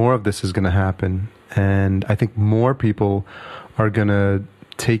think more of this is going to happen. And I think more people are going to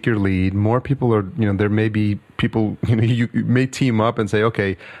take your lead. More people are, there may be people, you may team up and say,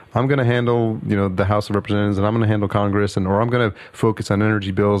 okay, I'm going to handle, the House of Representatives, and I'm going to handle Congress, or I'm going to focus on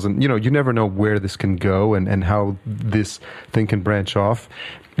energy bills. And, you never know where this can go and how this thing can branch off.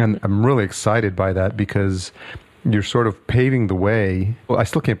 And I'm really excited by that, because you're sort of paving the way. Well, I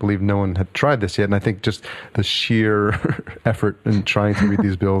still can't believe no one had tried this yet. And I think just the sheer effort in trying to read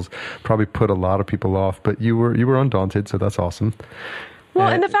these bills probably put a lot of people off. But you were undaunted, so that's awesome. Well,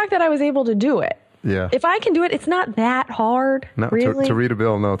 and the fact that I was able to do it. Yeah. If I can do it, it's not that hard. No, really. To read a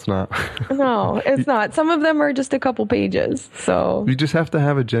bill, no, it's not. No, it's not. Some of them are just a couple pages. So you just have to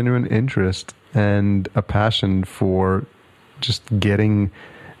have a genuine interest and a passion for just getting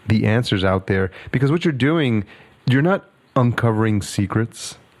the answers out there. Because what you're doing, you're not uncovering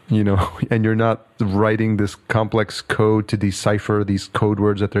secrets, and you're not writing this complex code to decipher these code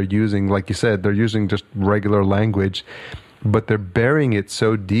words that they're using. Like you said, they're using just regular language, but they're burying it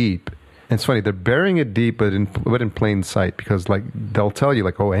so deep. And it's funny, they're burying it deep, but in plain sight, because they'll tell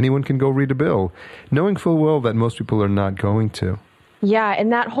you oh, anyone can go read a bill, knowing full well that most people are not going to. Yeah,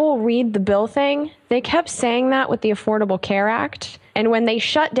 and that whole read the bill thing, they kept saying that with the Affordable Care Act. And when they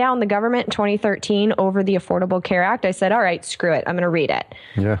shut down the government in 2013 over the Affordable Care Act, I said, all right, screw it. I'm going to read it.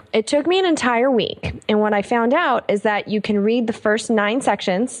 Yeah. It took me an entire week. And what I found out is that you can read the first 9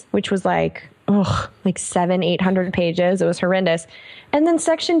 sections, which was like 700-800 pages. It was horrendous. And then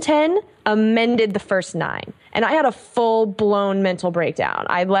section 10 amended the first 9. And I had a full-blown mental breakdown.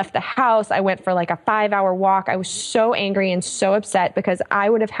 I left the house. I went for a 5-hour walk. I was so angry and so upset because I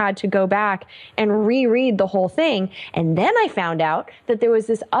would have had to go back and reread the whole thing. And then I found out that there was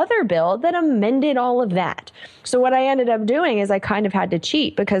this other bill that amended all of that. So what I ended up doing is I kind of had to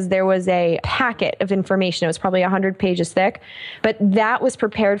cheat, because there was a packet of information. It was probably 100 pages thick, but that was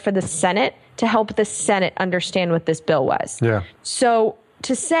prepared for the Senate to help the Senate understand what this bill was. Yeah. So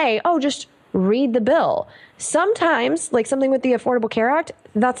to say, just read the bill. Sometimes, like something with the Affordable Care Act,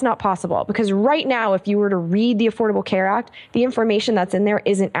 that's not possible, because right now, if you were to read the Affordable Care Act, the information that's in there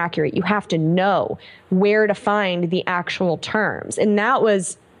isn't accurate. You have to know where to find the actual terms. And that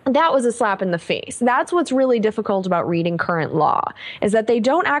was a slap in the face. That's what's really difficult about reading current law, is that they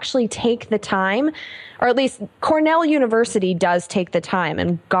don't actually take the time, or at least Cornell University does take the time,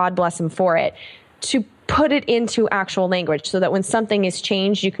 and God bless them for it, to put it into actual language so that when something is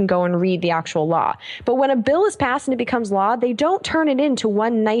changed, you can go and read the actual law. But when a bill is passed and it becomes law, they don't turn it into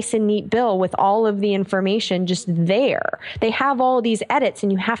one nice and neat bill with all of the information just there. They have all of these edits,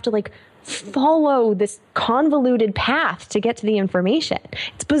 and you have to follow this convoluted path to get to the information.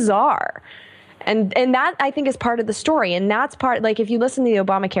 It's bizarre. And that, I think, is part of the story. And that's part, if you listen to the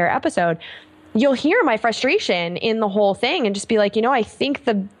Obamacare episode, you'll hear my frustration in the whole thing and just be like, I think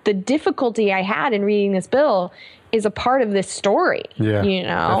the difficulty I had in reading this bill is a part of this story. Yeah,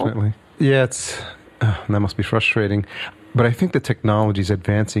 definitely. Yeah, that must be frustrating. But I think the technology is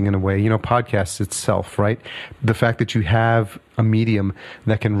advancing in a way, podcasts itself, right? The fact that you have a medium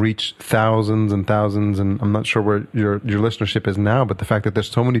that can reach thousands and thousands, and I'm not sure where your listenership is now, but the fact that there's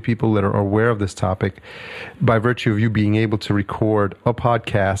so many people that are aware of this topic by virtue of you being able to record a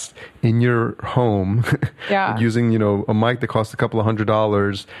podcast in your home, using, a mic that costs a couple of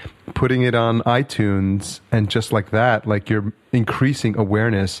 $100, putting it on iTunes, and just like that, you're increasing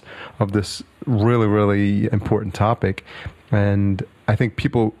awareness of this really, really important topic. And I think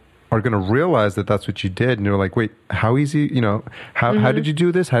people are going to realize that that's what you did. And you're like, wait, how easy, how did you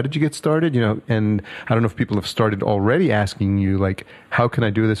do this? How did you get started? And I don't know if people have started already asking you, how can I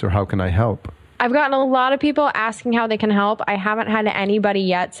do this, or how can I help? I've gotten a lot of people asking how they can help. I haven't had anybody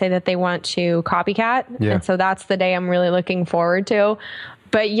yet say that they want to copycat. Yeah. And so that's the day I'm really looking forward to.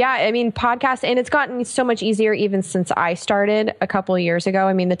 But yeah, I mean, podcasts, and it's gotten so much easier even since I started a couple of years ago.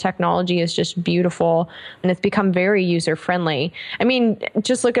 I mean, the technology is just beautiful, and it's become very user friendly. I mean,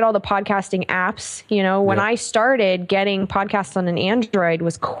 just look at all the podcasting apps. When I started, getting podcasts on an Android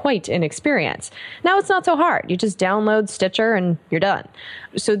was quite an experience. Now it's not so hard. You just download Stitcher and you're done.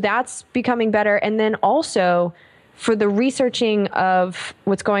 So that's becoming better. And then also for the researching of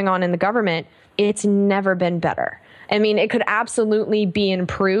what's going on in the government, it's never been better. I mean, it could absolutely be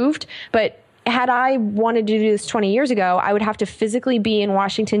improved, but had I wanted to do this 20 years ago, I would have to physically be in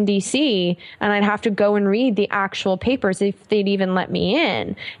Washington, D.C., and I'd have to go and read the actual papers if they'd even let me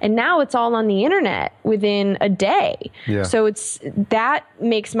in. And now it's all on the internet within a day. Yeah. So that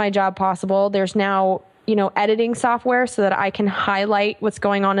makes my job possible. There's now, editing software so that I can highlight what's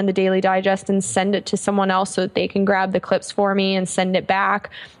going on in the Daily Digest and send it to someone else so that they can grab the clips for me and send it back.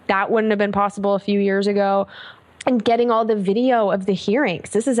 That wouldn't have been possible a few years ago. And getting all the video of the hearings.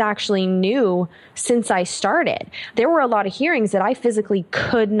 This is actually new since I started. There were a lot of hearings that I physically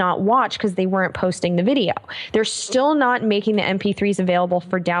could not watch because they weren't posting the video. They're still not making the MP3s available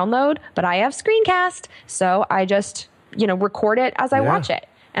for download, but I have Screencast. So I just, record it as I watch it.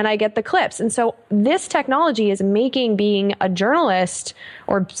 And I get the clips. And so this technology is making being a journalist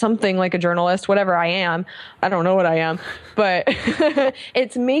or something like a journalist, whatever I am. I don't know what I am, but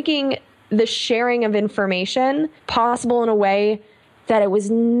it's making the sharing of information possible in a way that it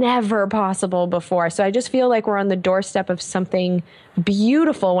was never possible before. So I just feel like we're on the doorstep of something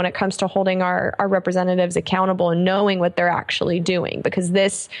beautiful when it comes to holding our representatives accountable and knowing what they're actually doing. Because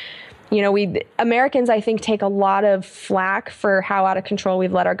this, we Americans, I think, take a lot of flack for how out of control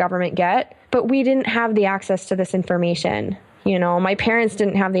we've let our government get, but we didn't have the access to this information. My parents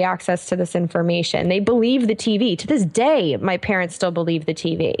didn't have the access to this information. They believe the TV. To this day, my parents still believe the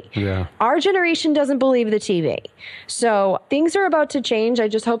TV. Yeah. Our generation doesn't believe the TV. So things are about to change. I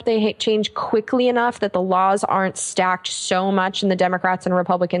just hope they change quickly enough that the laws aren't stacked so much in the Democrats and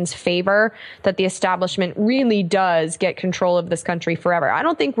Republicans' favor that the establishment really does get control of this country forever. I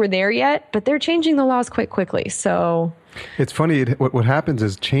don't think we're there yet, but they're changing the laws quite quickly. So it's funny. What happens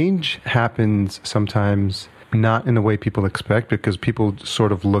is change happens sometimes not in the way people expect, because people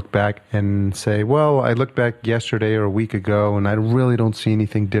sort of look back and say, well, I looked back yesterday or a week ago and I really don't see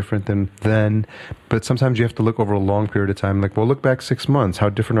anything different than then. But sometimes you have to look over a long period of time. Like, well, look back 6 months. How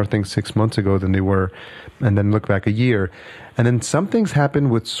different are things 6 months ago than they were? And then look back a year. And then some things happen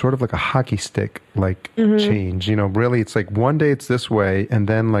with sort of like a hockey stick, like change. Really, it's like one day it's this way. And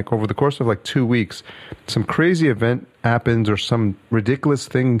then like over the course of like 2 weeks, some crazy event happens or some ridiculous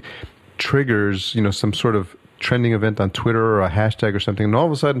thing triggers, some sort of trending event on Twitter or a hashtag or something, and all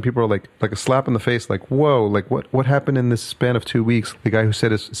of a sudden people are like a slap in the face, like, whoa, like what happened in this span of 2 weeks? The guy who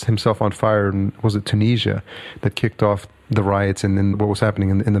set himself on fire in, was it Tunisia, that kicked off the riots and then what was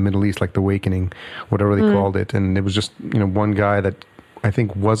happening in the Middle East, like the Awakening, whatever they called it. And it was just, one guy that I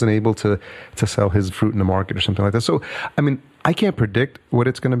think wasn't able to sell his fruit in the market or something like that. So, I mean, I can't predict what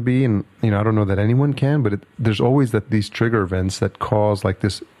it's going to be, and, I don't know that anyone can, but there's always these trigger events that cause like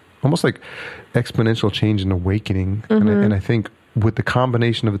this almost like exponential change and awakening. And I think with the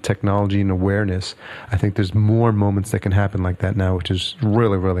combination of the technology and awareness, I think there's more moments that can happen like that now, which is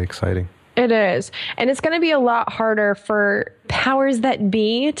really, really exciting. It is. And it's going to be a lot harder for powers that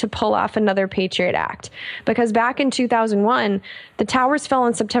be to pull off another Patriot Act. Because back in 2001, the towers fell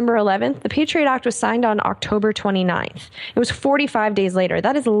on September 11th. The Patriot Act was signed on October 29th. It was 45 days later.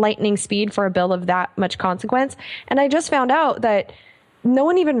 That is lightning speed for a bill of that much consequence. And I just found out that no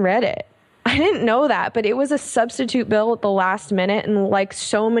one even read it. I didn't know that, but it was a substitute bill at the last minute. And like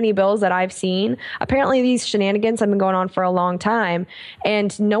so many bills that I've seen, apparently these shenanigans have been going on for a long time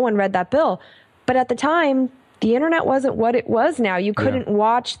and no one read that bill. But at the time, the internet wasn't what it was now. You couldn't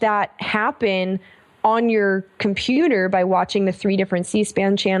watch that happen on your computer by watching the 3 different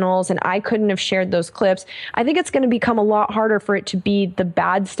C-SPAN channels, and I couldn't have shared those clips. I think it's going to become a lot harder for it to be the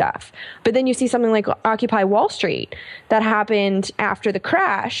bad stuff. But then you see something like Occupy Wall Street that happened after the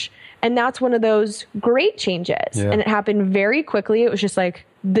crash, and that's one of those great changes. And it happened very quickly. It was just like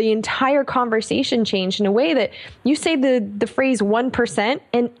the entire conversation changed in a way that you say the phrase 1%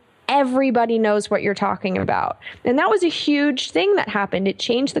 and everybody knows what you're talking about. And that was a huge thing that happened. It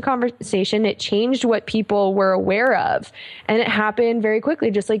changed the conversation. It changed what people were aware of. And it happened very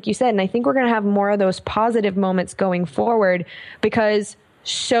quickly, just like you said. And I think we're going to have more of those positive moments going forward because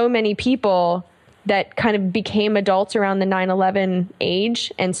so many people that kind of became adults around the 9/11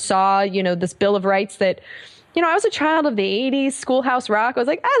 age and saw, this Bill of Rights that, I was a child of the 80s, Schoolhouse Rock. I was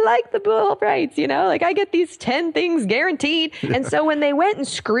like, I like the Bill of Rights, like I get these 10 things guaranteed. And so when they went and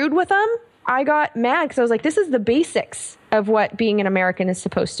screwed with them, I got mad because I was like, this is the basics of what being an American is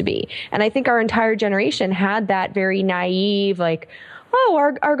supposed to be. And I think our entire generation had that very naive, like,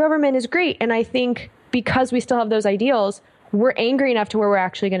 oh, our government is great. And I think because we still have those ideals, we're angry enough to where we're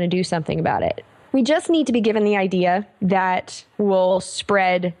actually going to do something about it. We just need to be given the idea that will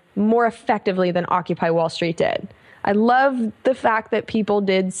spread more effectively than Occupy Wall Street did. I love the fact that people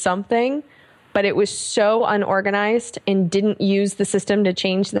did something, but it was so unorganized and didn't use the system to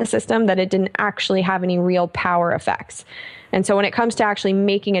change the system that it didn't actually have any real power effects. And so when it comes to actually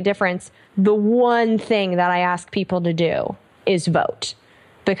making a difference, the one thing that I ask people to do is vote,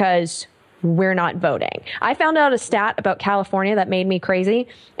 because we're not voting. I found out a stat about California that made me crazy.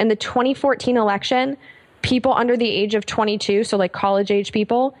 In the 2014 election, people under the age of 22, so like college age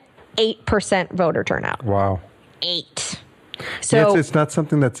people, 8% voter turnout. Wow. 8. Yeah, So it's not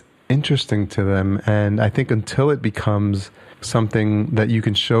something that's interesting to them. And I think until it becomes something that you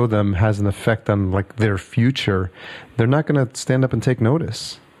can show them has an effect on like their future, they're not going to stand up and take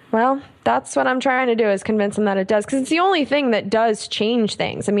notice. well, that's what I'm trying to do, is convince them that it does, because it's the only thing that does change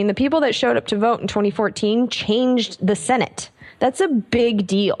things. I mean, the people that showed up to vote in 2014 changed the Senate. That's a big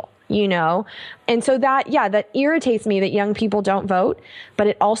deal, you know? And so that irritates me that young people don't vote, but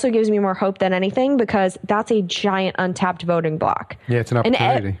it also gives me more hope than anything, because that's a giant untapped voting block. Yeah, it's an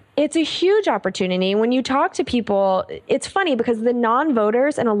opportunity. It's a huge opportunity. When you talk to people, it's funny because the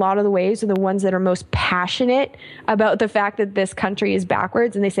non-voters in a lot of the ways are the ones that are most passionate about the fact that this country is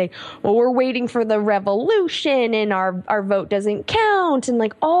backwards. And they say, well, we're waiting for the revolution and our vote doesn't count, and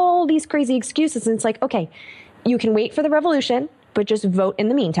like all these crazy excuses. And it's like, okay, you can wait for the revolution, but just vote in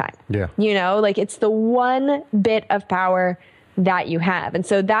the meantime. Yeah. You know, like it's the one bit of power that you have. And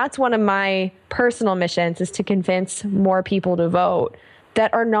so that's one of my personal missions, is to convince more people to vote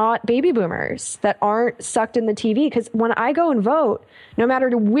that are not baby boomers, that aren't sucked in the TV. Because when I go and vote, no matter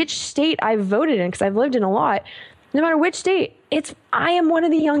which state I've voted in, because I've lived in a lot, no matter which state, I am one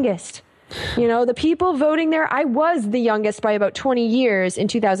of the youngest. You know, the people voting there, I was the youngest by about 20 years in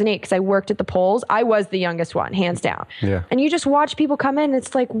 2008 because I worked at the polls. I was the youngest one, hands down. Yeah. And you just watch people come in, and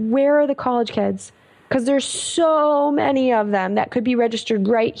it's like, where are the college kids? Because there's so many of them that could be registered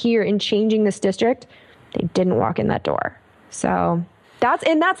right here in changing this district. They didn't walk in that door. So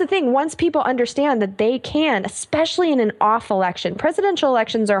that's the thing. Once people understand that they can, especially in an off election, presidential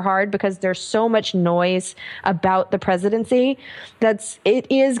elections are hard because there's so much noise about the presidency. It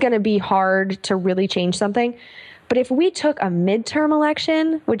is going to be hard to really change something. But if we took a midterm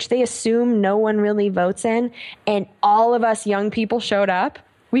election, which they assume no one really votes in, and all of us young people showed up,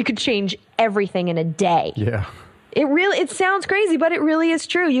 we could change everything in a day. Yeah. It sounds crazy, but it really is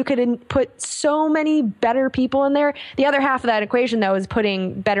true. You could put so many better people in there. The other half of that equation, though, is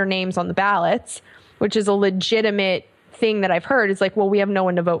putting better names on the ballots, which is a legitimate thing that I've heard. It's like, well, we have no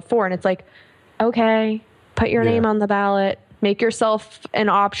one to vote for. And it's like, okay, put your name on the ballot. Make yourself an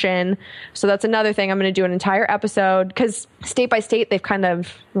option. So that's another thing. I'm going to do an entire episode, because state by state, they've kind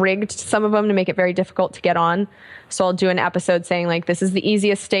of rigged some of them to make it very difficult to get on. So I'll do an episode saying, like, this is the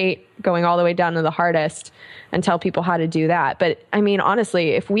easiest state going all the way down to the hardest, and tell people how to do that. But I mean, honestly,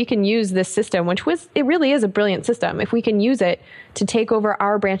 if we can use this system, it really is a brilliant system, if we can use it to take over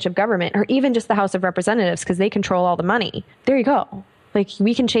our branch of government, or even just the House of Representatives, because they control all the money, there you go. Like,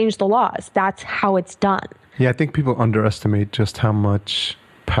 we can change the laws. That's how it's done. Yeah, I think people underestimate just how much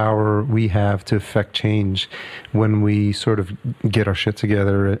power we have to affect change when we sort of get our shit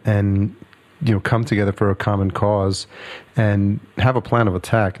together and, you know, come together for a common cause and have a plan of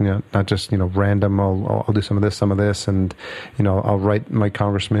attack. You know, not just, you know, random. I'll do some of this, and, you know, I'll write my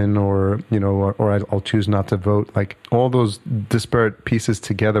congressman, or, you know, or I'll choose not to vote. Like, all those disparate pieces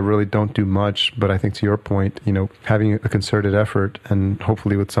together really don't do much. But I think, to your point, you know, having a concerted effort, and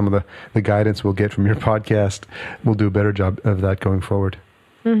hopefully with some of the guidance we'll get from your podcast, we'll do a better job of that going forward.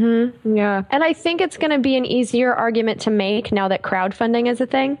 Mm-hmm. Yeah. And I think it's going to be an easier argument to make now that crowdfunding is a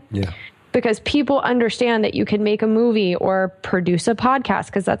thing. Yeah. Because people understand that you can make a movie or produce a podcast,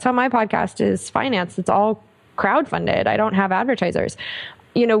 because that's how my podcast is financed. It's all crowdfunded. I don't have advertisers.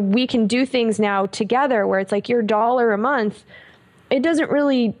 You know, we can do things now together where it's like your $1 a month, it doesn't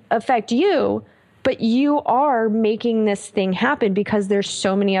really affect you, but you are making this thing happen because there's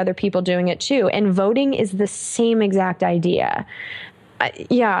so many other people doing it too. And voting is the same exact idea.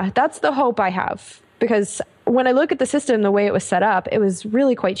 That's the hope I have, because when I look at the system, the way it was set up, it was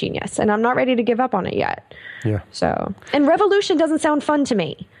really quite genius, and I'm not ready to give up on it yet. Yeah. So, and revolution doesn't sound fun to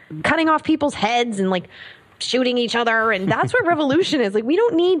me. Cutting off people's heads and like shooting each other, and that's what revolution is. Like, we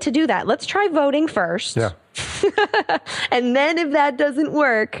don't need to do that. Let's try voting first. Yeah. And then if that doesn't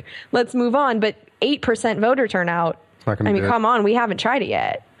work, let's move on. But 8% voter turnout. Not gonna do it. Come on, we haven't tried it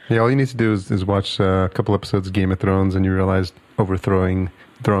yet. Yeah, all you need to do is watch a couple episodes of Game of Thrones, and you realize overthrowing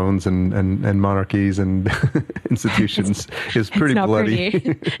thrones and monarchies and institutions is pretty bloody.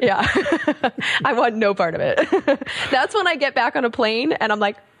 Pretty. Yeah. I want no part of it. That's when I get back on a plane and I'm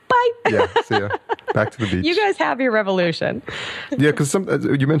like, bye. Yeah, see ya. Back to the beach. You guys have your revolution. Yeah, because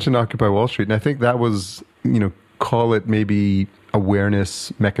you mentioned Occupy Wall Street, and I think that was, you know, call it maybe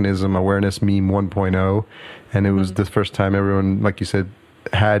awareness mechanism, awareness meme 1.0. And it was the first time everyone, like you said,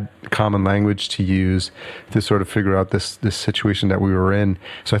 had common language to use to sort of figure out this situation that we were in.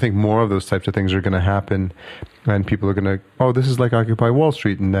 So I think more of those types of things are going to happen, and people are going to, oh, this is like Occupy Wall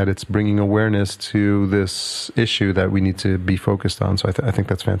Street, and that it's bringing awareness to this issue that we need to be focused on. So I think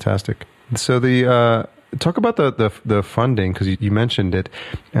that's fantastic. So the talk about the funding, because you mentioned it,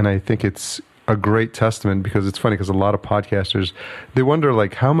 and I think it's a great testament, because it's funny because a lot of podcasters, they wonder,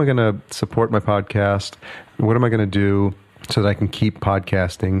 like, how am I going to support my podcast? What am I going to do so that I can keep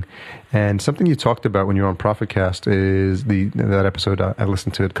podcasting? And something you talked about when you were on ProfitCast is that episode I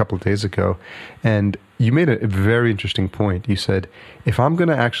listened to it a couple of days ago, and you made a very interesting point. You said, if I'm going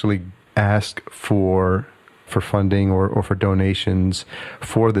to actually ask for funding or for donations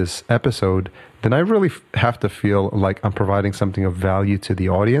for this episode, then I really have to feel like I'm providing something of value to the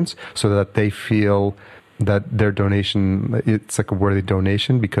audience, so that they feel that their donation, it's like a worthy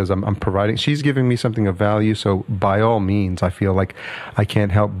donation, because I'm providing, she's giving me something of value. So by all means, I feel like I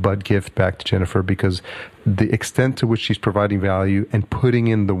can't help but give back to Jennifer, because the extent to which she's providing value and putting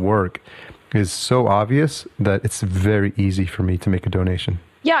in the work is so obvious that it's very easy for me to make a donation.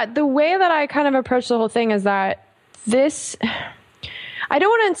 Yeah, the way that I kind of approach the whole thing is that I don't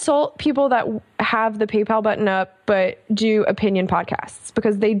want to insult people that have the PayPal button up but do opinion podcasts,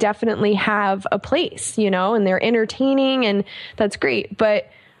 because they definitely have a place, and they're entertaining, and that's great. But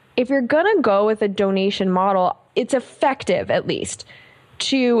if you're going to go with a donation model, it's effective, at least,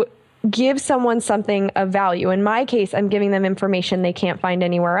 to give someone something of value. In my case, I'm giving them information they can't find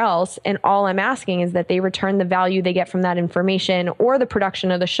anywhere else. And all I'm asking is that they return the value they get from that information, or the production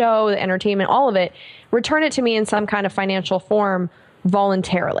of the show, the entertainment, all of it, return it to me in some kind of financial form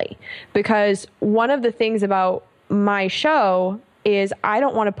voluntarily. Because one of the things about my show is I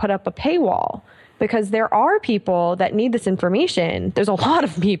don't want to put up a paywall, because there are people that need this information. There's a lot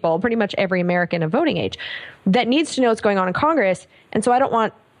of people, pretty much every American of voting age, that needs to know what's going on in Congress. And so I don't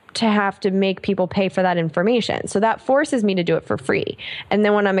want to have to make people pay for that information. So that forces me to do it for free. And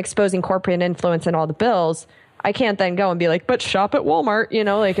then when I'm exposing corporate influence in all the bills, I can't then go and be like, but shop at Walmart,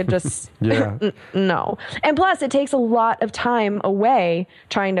 like it just, no. And plus it takes a lot of time away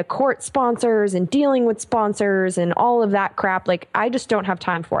trying to court sponsors and dealing with sponsors and all of that crap. Like, I just don't have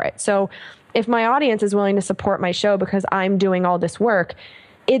time for it. So if my audience is willing to support my show because I'm doing all this work,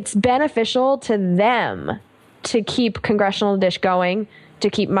 it's beneficial to them to keep Congressional Dish going, to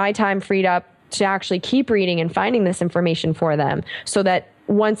keep my time freed up to actually keep reading and finding this information for them, so that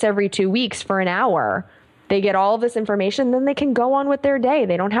once every 2 weeks for an hour, they get all of this information, then they can go on with their day.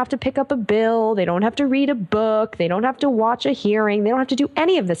 They don't have to pick up a bill. They don't have to read a book. They don't have to watch a hearing. They don't have to do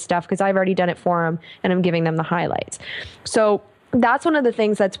any of this stuff, because I've already done it for them and I'm giving them the highlights. So that's one of the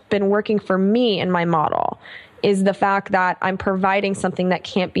things that's been working for me in my model, is the fact that I'm providing something that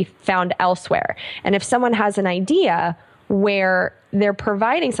can't be found elsewhere. And if someone has an idea where they're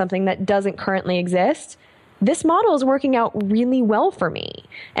providing something that doesn't currently exist, this model is working out really well for me.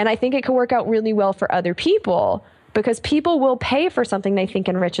 And I think it could work out really well for other people, because people will pay for something they think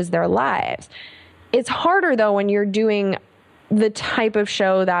enriches their lives. It's harder, though, when you're doing the type of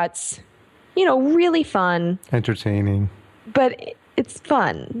show that's, really fun. Entertaining. But it's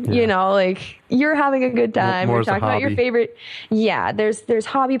fun, like you're having a good time. More you're talking about your favorite. Yeah, there's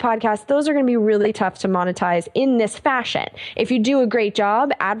hobby podcasts. Those are going to be really tough to monetize in this fashion. If you do a great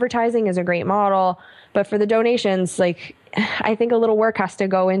job, advertising is a great model. But for the donations, like, I think a little work has to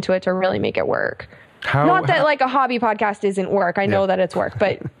go into it to really make it work. Not that like a hobby podcast isn't work. I know that it's work,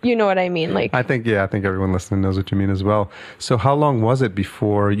 but you know what I mean? Like, I think everyone listening knows what you mean as well. So how long was it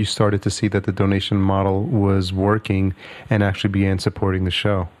before you started to see that the donation model was working and actually began supporting the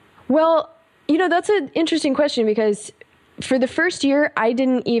show? Well, that's an interesting question, because for the first year, I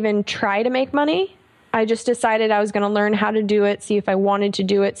didn't even try to make money. I just decided I was going to learn how to do it, see if I wanted to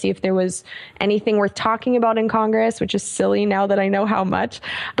do it, see if there was anything worth talking about in Congress, which is silly now that I know how much.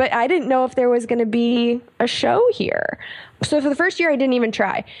 But I didn't know if there was going to be a show here. So for the first year, I didn't even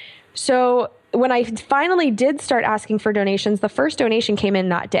try. So when I finally did start asking for donations, the first donation came in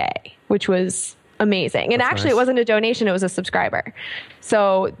that day, which was amazing. And actually, It wasn't a donation, it was a subscriber.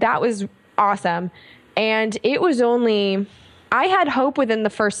 So that was awesome. And it was only... I had hope within the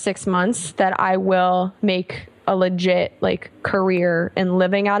first 6 months that I will make a legit career and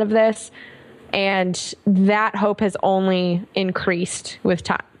living out of this. And that hope has only increased with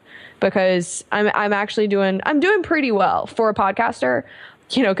time, because I'm actually doing pretty well for a podcaster,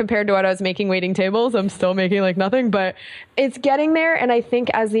 compared to what I was making waiting tables. I'm still making nothing, but it's getting there. And I think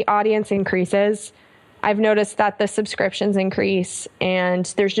as the audience increases, I've noticed that the subscriptions increase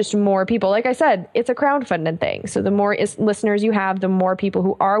and there's just more people. Like I said, it's a crowdfunding thing. So the more listeners you have, the more people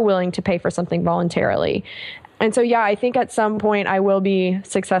who are willing to pay for something voluntarily. And so, I think at some point I will be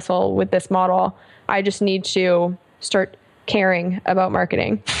successful with this model. I just need to start caring about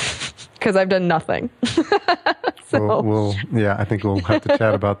marketing, because I've done nothing. So. I think we'll have to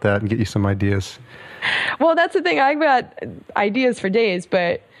chat about that and get you some ideas. Well, that's the thing. I've got ideas for days,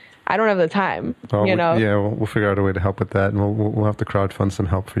 but I don't have the time, Well, you know? Yeah, we'll figure out a way to help with that, and we'll have to crowdfund some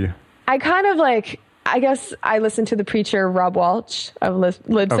help for you. I kind of I guess I listen to the preacher Rob Walsh of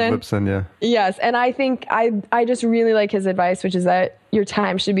Libsyn. Of Libsyn, yeah. Yes, and I think I just really like his advice, which is that your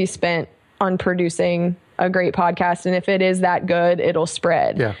time should be spent on producing a great podcast, and if it is that good, it'll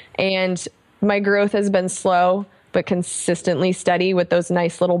spread. Yeah. And my growth has been slow, but consistently steady with those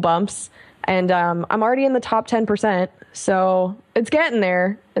nice little bumps. And I'm already in the top 10%, so it's getting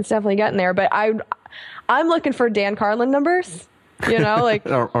there. It's definitely getting there. But I'm looking for Dan Carlin numbers. You know, like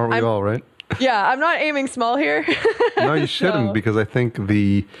aren't we all, right? Yeah, I'm not aiming small here. No, you shouldn't, No. because I think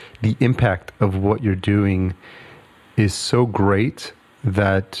the impact of what you're doing is so great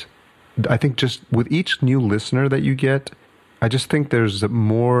that I think just with each new listener that you get, I just think there's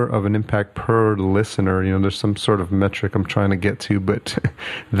more of an impact per listener. You know, there's some sort of metric I'm trying to get to, but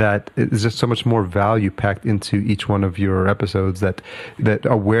that is just so much more value packed into each one of your episodes, that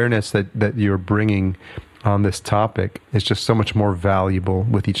awareness that you're bringing on this topic is just so much more valuable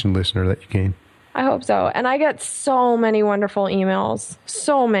with each new listener that you gain. I hope so. And I get so many wonderful emails,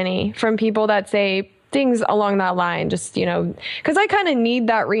 so many from people that say things along that line, just, you know, because I kind of need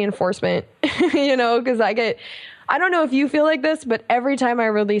that reinforcement, you know, because I don't know if you feel like this, but every time I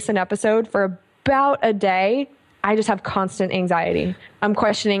release an episode for about a day, I just have constant anxiety. I'm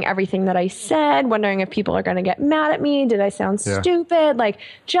questioning everything that I said, wondering if people are going to get mad at me. Did I sound stupid? Like,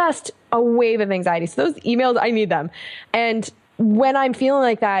 just a wave of anxiety. So those emails, I need them. And when I'm feeling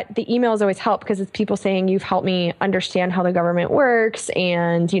like that, the emails always help, because it's people saying, you've helped me understand how the government works.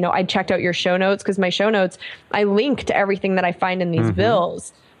 And, you know, I checked out your show notes, because my show notes, I link to everything that I find in these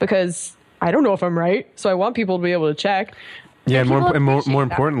bills, because I don't know if I'm right. So I want people to be able to check. Yeah, and more that.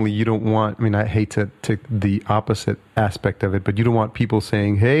 importantly, you don't want, I mean, I hate to take the opposite aspect of it, but you don't want people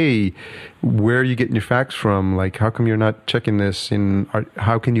saying, hey, where are you getting your facts from? Like, how come you're not checking this? And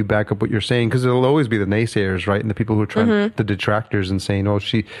how can you back up what you're saying? Because there'll always be the naysayers, right? And the people who are trying, the detractors, and saying, oh,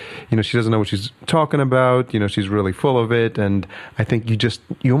 she doesn't know what she's talking about. You know, she's really full of it. And I think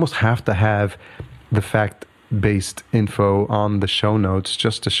you almost have to have the fact-based info on the show notes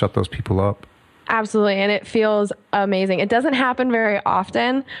just to shut those people up. Absolutely. And it feels amazing. It doesn't happen very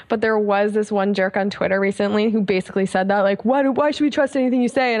often, but there was this one jerk on Twitter recently who basically said that, like, why should we trust anything you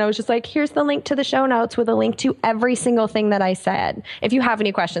say? And I was just like, here's the link to the show notes with a link to every single thing that I said. If you have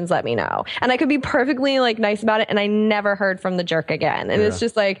any questions, let me know. And I could be perfectly nice about it. And I never heard from the jerk again. And it's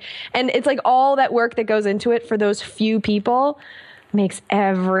just and it's like all that work that goes into it for those few people makes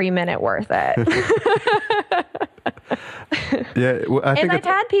every minute worth it. Yeah, well, I think I've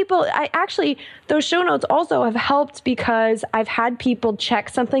had people, those show notes also have helped, because I've had people check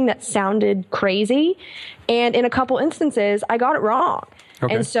something that sounded crazy, and in a couple instances, I got it wrong.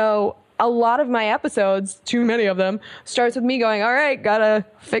 Okay. And so a lot of my episodes, too many of them, starts with me going, all right, gotta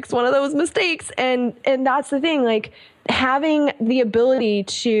fix one of those mistakes. And that's the thing, like, having the ability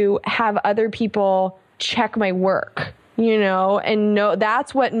to have other people check my work, you know, and know,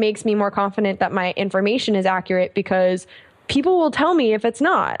 that's what makes me more confident that my information is accurate, because people will tell me if it's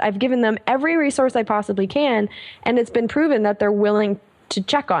not. I've given them every resource I possibly can, and it's been proven that they're willing to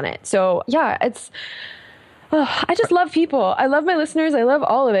check on it. So yeah, I just love people. I love my listeners. I love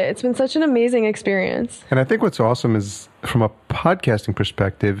all of it. It's been such an amazing experience. And I think what's awesome is, from a podcasting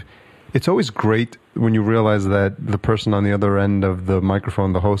perspective, it's always great when you realize that the person on the other end of the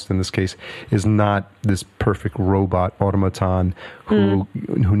microphone, the host in this case, is not this perfect robot automaton who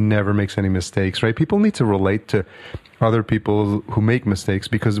never makes any mistakes, right? People need to relate to other people who make mistakes,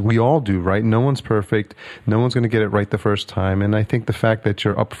 because we all do, right? No one's perfect. No one's going to get it right the first time. And I think the fact that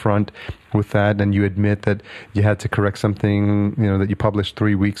you're upfront with that, and you admit that you had to correct something, you know, that you published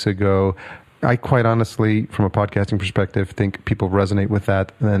 3 weeks ago, I quite honestly, from a podcasting perspective, think people resonate with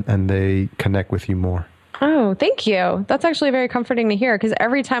that, and they connect with you more. Oh, thank you. That's actually very comforting to hear, because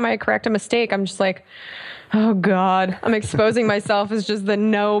every time I correct a mistake, I'm just like, oh God, I'm exposing myself as just the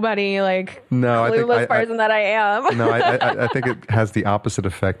nobody, clueless person that I am. No, I think it has the opposite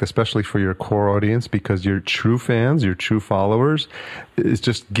effect, especially for your core audience, because your true fans, your true followers, it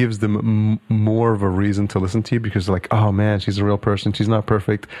just gives them more of a reason to listen to you, because they're like, oh man, she's a real person. She's not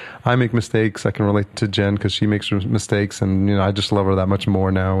perfect. I make mistakes. I can relate to Jen because she makes mistakes, and you know, I just love her that much more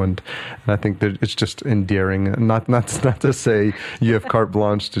now. And I think that it's just endearing. Not to say you have carte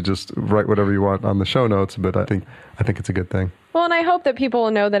blanche to just write whatever you want on the show notes, but I think it's a good thing. Well, and I hope that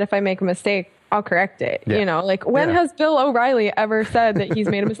people know that if I make a mistake, I'll correct it. Yeah. You know, like, when has Bill O'Reilly ever said that he's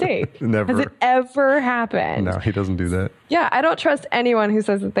made a mistake? Never. Has it ever happened? No, he doesn't do that. Yeah, I don't trust anyone who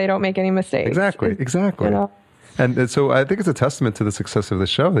says that they don't make any mistakes. Exactly. You know? And so I think it's a testament to the success of the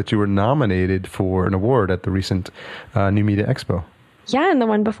show that you were nominated for an award at the recent New Media Expo. Yeah, and the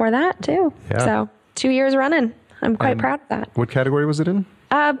one before that too. Yeah. So 2 years running. I'm quite proud of that. What category was it in?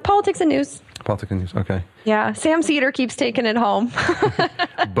 Politics and news. Politics and news. Okay. Yeah, Sam Cedar keeps taking it home.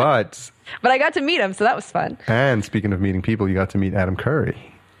 But I got to meet him, so that was fun. And speaking of meeting people, you got to meet Adam Curry.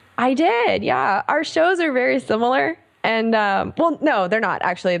 I did, yeah. Our shows are very similar. And, well, no, they're not,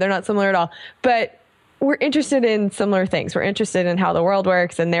 actually. They're not similar at all. But we're interested in similar things. We're interested in how the world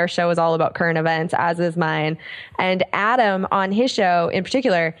works, and their show is all about current events, as is mine. And Adam, on his show in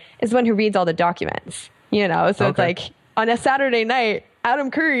particular, is the one who reads all the documents, you know? So It's like on a Saturday night,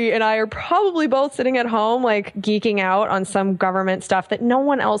 Adam Curry and I are probably both sitting at home, like geeking out on some government stuff that no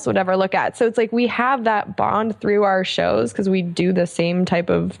one else would ever look at. So it's like we have that bond through our shows because we do the same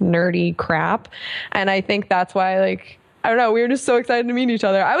type of nerdy crap. And I think that's why, like, I don't know, we were just so excited to meet each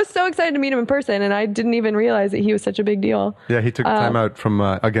other. I was so excited to meet him in person, and I didn't even realize that he was such a big deal. Yeah, he took time out from,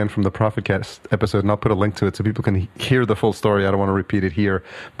 again, from the Prophetcast episode, and I'll put a link to it so people can hear the full story. I don't want to repeat it here.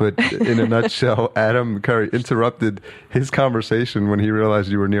 But in a nutshell, Adam Curry interrupted his conversation when he realized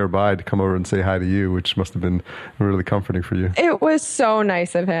you were nearby to come over and say hi to you, which must have been really comforting for you. It was so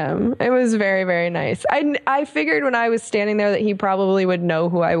nice of him. It was very, very nice. I figured when I was standing there that he probably would know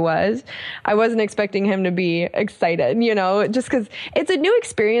who I was. I wasn't expecting him to be excited, you know, just because it's a new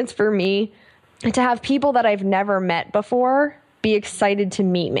experience for me to have people that I've never met before be excited to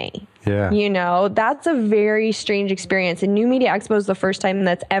meet me. Yeah. You know, that's a very strange experience. And New Media Expo is the first time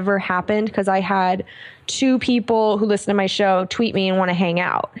that's ever happened because I had 2 people who listen to my show tweet me and want to hang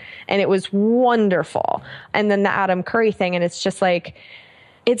out. And it was wonderful. And then the Adam Curry thing. And it's just like,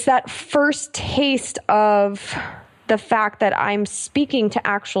 it's that first taste of the fact that I'm speaking to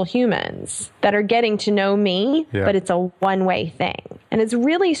actual humans that are getting to know me, but it's a one-way thing. And it's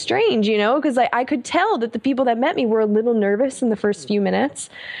really strange, you know, because I could tell that the people that met me were a little nervous in the first few minutes.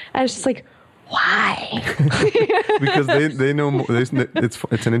 And it's just like, why? Because they know,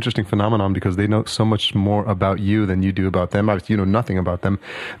 it's an interesting phenomenon because they know so much more about you than you do about them. Obviously, you know nothing about them,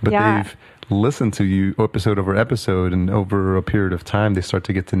 but they've listened to you episode over episode, and over a period of time, they start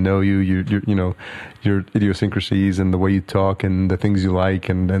to get to know you, you know, your idiosyncrasies and the way you talk and the things you like.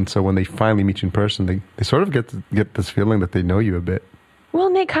 And so when they finally meet you in person, they sort of get this feeling that they know you a bit. Well,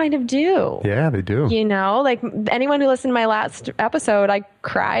 and they kind of do. Yeah, they do. You know, like anyone who listened to my last episode, I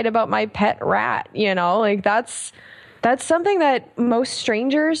cried about my pet rat, you know, like that's something that most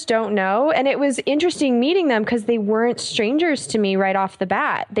strangers don't know. And it was interesting meeting them because they weren't strangers to me right off the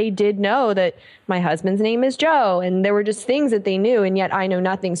bat. They did know that my husband's name is Joe, and there were just things that they knew, and yet I know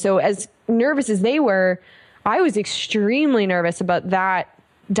nothing. So as nervous as they were, I was extremely nervous about that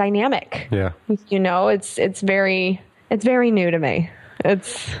dynamic. Yeah. You know, it's very new to me.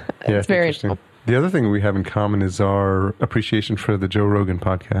 It's very interesting. The other thing we have in common is our appreciation for the Joe Rogan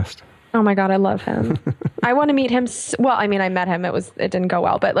podcast. Oh my God, I love him. I want to meet him. Well, I mean, I met him. It didn't go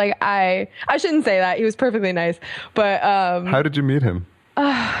well, but like I shouldn't say that. He was perfectly nice. But how did you meet him?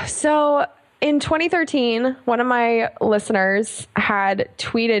 So in 2013, one of my listeners had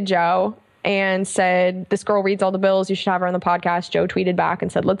tweeted Joe and said, "This girl reads all the bills. You should have her on the podcast." Joe tweeted back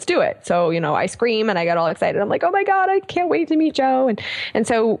and said, "Let's do it." So, you know, I scream and I get all excited. I'm like, "Oh my God, I can't wait to meet Joe." And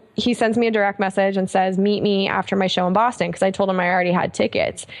so he sends me a direct message and says, "Meet me after my show in Boston." Because I told him I already had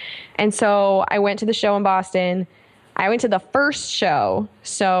tickets. And so I went to the show in Boston. I went to the first show.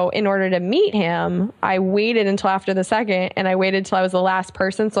 So in order to meet him, I waited until after the second, and I waited till I was the last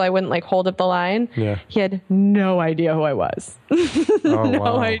person so I wouldn't like hold up the line. Yeah. He had no idea who I was.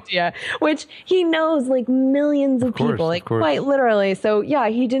 No idea. Which he knows like millions of people, like quite literally. So yeah,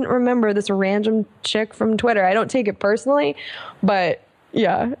 he didn't remember this random chick from Twitter. I don't take it personally, but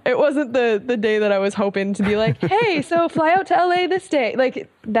yeah, it wasn't the day that I was hoping to be like, "Hey, so fly out to LA this day." Like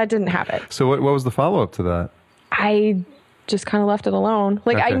that didn't happen. So what was the follow-up to that? I just kind of left it alone.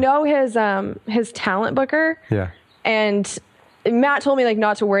 Like I know his talent booker. Yeah. And Matt told me like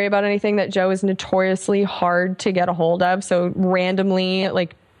not to worry about anything, that Joe is notoriously hard to get a hold of. So randomly,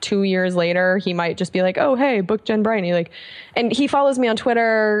 like 2 years later, he might just be like, "Oh, hey, book Jen Briney." Like, and he follows me on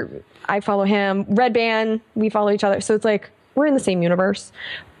Twitter. I follow him. Red Band, we follow each other. So it's like we're in the same universe.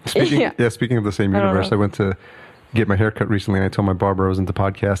 Speaking of the same universe, I went to get my haircut recently, and I told my barber I was into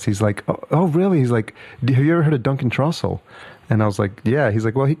podcasts. He's like, oh really? He's like, "Have you ever heard of Duncan Trussell?" And I was like, "Yeah." He's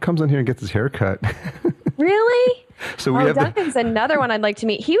like, "Well, he comes in here and gets his haircut." Really? So we have Duncan's another one I'd like to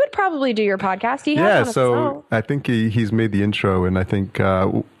meet. He would probably do your podcast. He has one so I think he's made the intro, and I think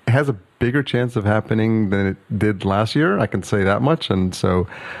it has a bigger chance of happening than it did last year. I can say that much. And so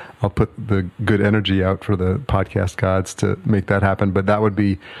I'll put the good energy out for the podcast gods to make that happen. But that would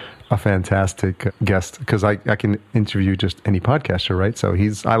be a fantastic guest because I can interview just any podcaster, right? So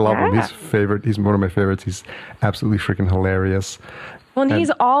I love him. He's one of my favorites. He's absolutely freaking hilarious. Well, and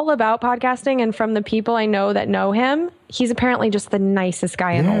he's all about podcasting, and from the people I know that know him, he's apparently just the nicest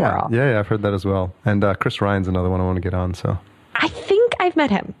guy in the world. Yeah, I've heard that as well. And Chris Ryan's another one I want to get on, so. I think I've met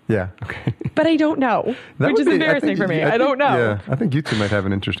him. Yeah, okay. But I don't know, which is embarrassing for me. I don't know. Yeah, I think you two might have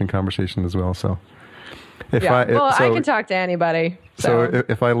an interesting conversation as well, so. I can talk to anybody. So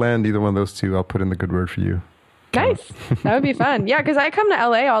if I land either one of those two, I'll put in the good word for you. Nice. That would be fun. Yeah, because I come to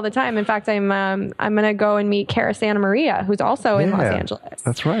LA all the time. In fact, I'm going to go and meet Cara Santa Maria, who's also in Los Angeles.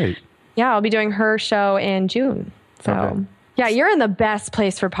 That's right. Yeah, I'll be doing her show in June. So, yeah, you're in the best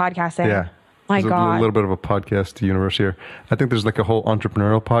place for podcasting. Yeah. My God. A little bit of a podcast universe here. I think there's like a whole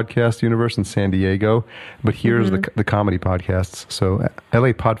entrepreneurial podcast universe in San Diego, but here's the comedy podcasts. So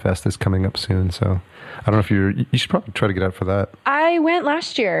LA Podfest is coming up soon. So I don't know if you should probably try to get out for that. I went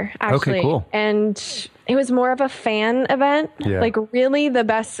last year, actually. Okay, cool. And it was more of a fan event. Yeah. Like really the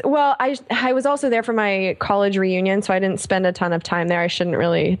best. Well, I was also there for my college reunion, so I didn't spend a ton of time there. I shouldn't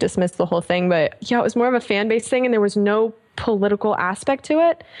really dismiss the whole thing, but yeah, it was more of a fan-based thing, and there was no political aspect to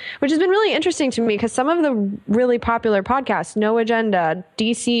it, which has been really interesting to me because some of the really popular podcasts, No Agenda,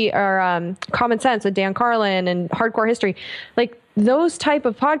 DC, or Common Sense with Dan Carlin and Hardcore History, like those type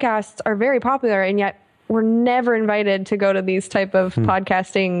of podcasts are very popular, and yet we're never invited to go to these type of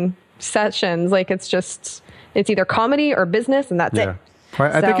podcasting sessions. Like it's either comedy or business, and that's it.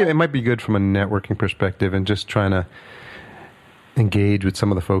 I think it might be good from a networking perspective and just trying to engage with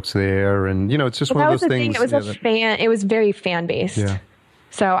some of the folks there, and it's just one of those things. It was it was very fan based. Yeah.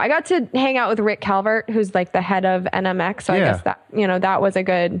 So I got to hang out with Rick Calvert, who's like the head of NMX. So I guess that that was a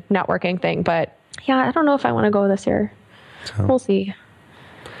good networking thing. But yeah, I don't know if I want to go this year. So. We'll see.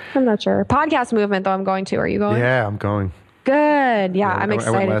 I'm not sure. Podcast movement though, I'm going to. Are you going? Yeah, I'm going. Good. Yeah, I'm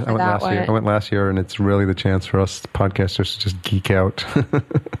excited for that one. I went last year, and it's really the chance for us podcasters to just geek out.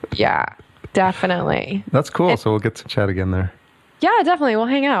 Yeah, definitely. That's cool. So we'll get to chat again there. Yeah, definitely. We'll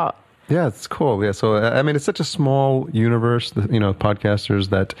hang out. Yeah, it's cool. Yeah, so I mean, it's such a small universe, podcasters,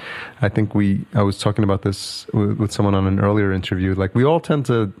 that I think I was talking about this with someone on an earlier interview. Like, we all tend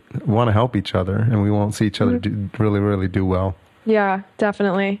to want to help each other, and we won't see each other really, really do well. Yeah,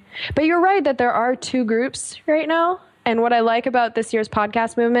 definitely. But you're right that there are two groups right now. And what I like about this year's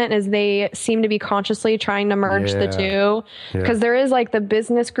podcast movement is they seem to be consciously trying to merge the two. Because there is like the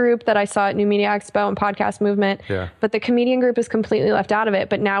business group that I saw at New Media Expo and podcast movement. Yeah. But the comedian group is completely left out of it.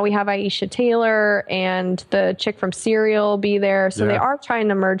 But now we have Aisha Taylor and the chick from Serial be there. So they are trying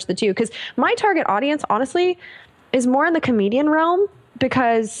to merge the two. Because my target audience, honestly, is more in the comedian realm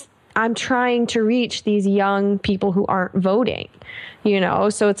because I'm trying to reach these young people who aren't voting.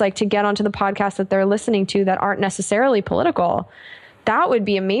 So it's like to get onto the podcast that they're listening to that aren't necessarily political. That would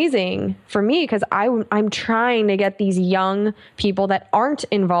be amazing for me because I'm trying to get these young people that aren't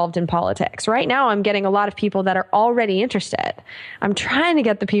involved in politics. Right now, I'm getting a lot of people that are already interested. I'm trying to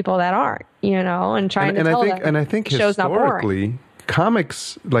get the people that aren't, and trying to tell them. And I think historically,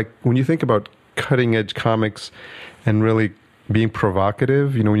 comics, like when you think about cutting edge comics and really being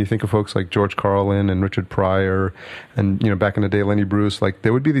provocative, when you think of folks like George Carlin and Richard Pryor and, back in the day, Lenny Bruce, like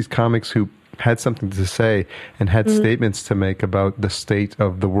there would be these comics who had something to say and had statements to make about the state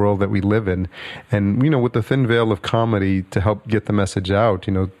of the world that we live in. And, with the thin veil of comedy to help get the message out,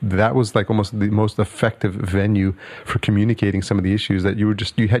 that was like almost the most effective venue for communicating some of the issues that you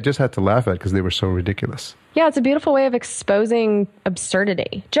just had to laugh at because they were so ridiculous. Yeah, it's a beautiful way of exposing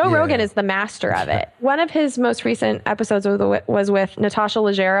absurdity. Joe Rogan is the master of it. One of his most recent episodes was with Natasha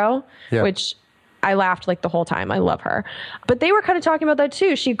Leggero, which I laughed like the whole time. I love her. But they were kind of talking about that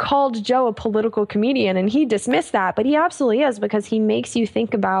too. She called Joe a political comedian and he dismissed that, but he absolutely is because he makes you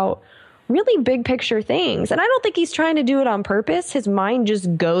think about really big picture things. And I don't think he's trying to do it on purpose. His mind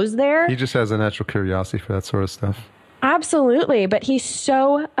just goes there. He just has a natural curiosity for that sort of stuff. Absolutely. But he's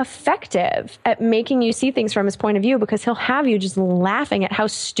so effective at making you see things from his point of view because he'll have you just laughing at how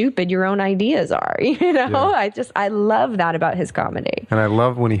stupid your own ideas are. I love that about his comedy. And I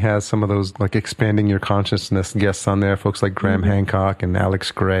love when he has some of those like expanding your consciousness guests on there, folks like Graham Hancock and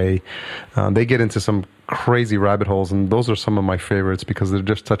Alex Gray. They get into some crazy rabbit holes, and those are some of my favorites because they're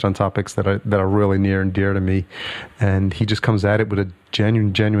just touch on topics that are really near and dear to me. And he just comes at it with a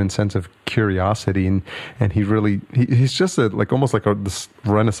genuine sense of curiosity, and he's just almost like this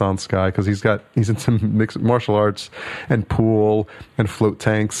Renaissance guy because he's into mixed martial arts and pool and float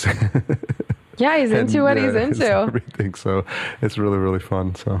tanks. Yeah, he's into what he's it's into. everything. So it's really, really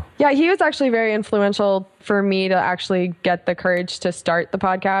fun. So yeah, he was actually very influential for me to actually get the courage to start the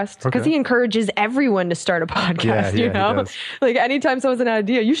podcast, because he encourages everyone to start a podcast. You know, like anytime someone's an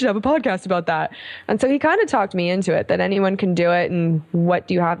idea, you should have a podcast about that. And so he kind of talked me into it, that anyone can do it, and what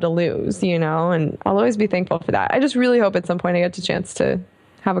do you have to lose? You know, and I'll always be thankful for that. I just really hope at some point I get the chance to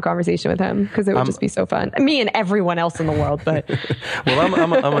have a conversation with him, because it would just be so fun. Me and everyone else in the world, but well,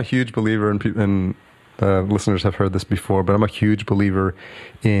 I'm a huge believer in listeners have heard this before, but I'm a huge believer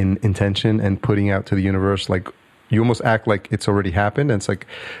in intention and putting out to the universe. Like, you almost act like it's already happened. And it's like,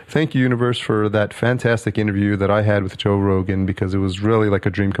 thank you, universe, for that fantastic interview that I had with Joe Rogan, because it was really like a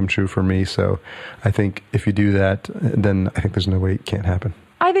dream come true for me. So I think if you do that, then I think there's no way it can't happen.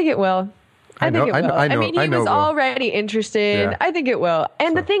 I think it will. I think it will. I mean, he was already interested. Yeah. I think it will.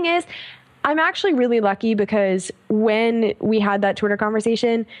 And the thing is, I'm actually really lucky, because when we had that Twitter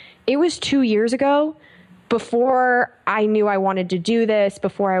conversation, it was 2 years ago, before I knew I wanted to do this,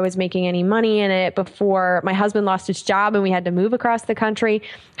 before I was making any money in it, before my husband lost his job and we had to move across the country.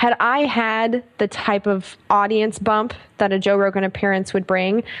 Had I had the type of audience bump that a Joe Rogan appearance would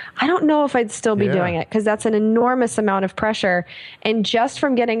bring, I don't know if I'd still be doing it, because that's an enormous amount of pressure. And just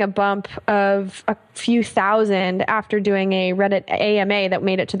from getting a bump of a few thousand after doing a Reddit AMA that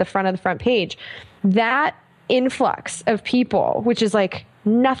made it to the front page, that influx of people, which is like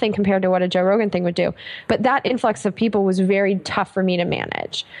nothing compared to what a Joe Rogan thing would do. But that influx of people was very tough for me to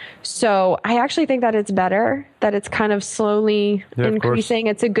manage. So I actually think that it's better, that it's kind of slowly increasing.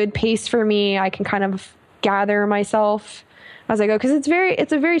 It's a good pace for me. I can kind of gather myself as I go, because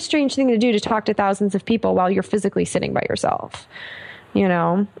it's a very strange thing to do, to talk to thousands of people while you're physically sitting by yourself, you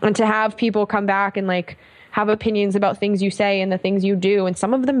know, and to have people come back and like have opinions about things you say and the things you do, and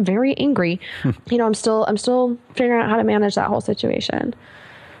some of them very angry. You know, I'm still figuring out how to manage that whole situation.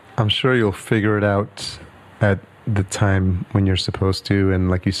 I'm sure you'll figure it out at the time when you're supposed to, and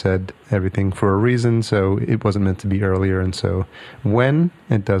like you said, everything for a reason. So it wasn't meant to be earlier, and so when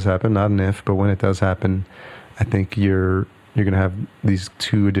it does happen, not an if, but when it does happen, I think you're going to have these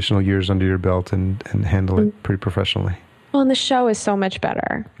 2 additional years under your belt and handle it pretty professionally. Well, and the show is so much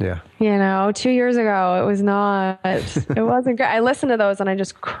better. Yeah. You know, 2 years ago, it wasn't great. I listen to those and I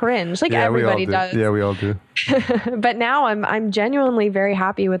just cringe, like everybody does. Yeah, we all do. But now I'm genuinely very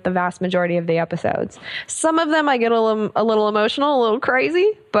happy with the vast majority of the episodes. Some of them I get a little emotional, a little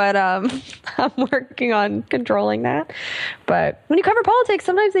crazy, but I'm working on controlling that. But when you cover politics,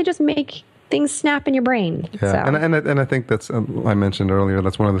 sometimes they just make things snap in your brain. Yeah, so. and I think that's, I mentioned earlier,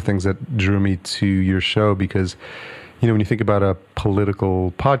 that's one of the things that drew me to your show, because you know, when you think about a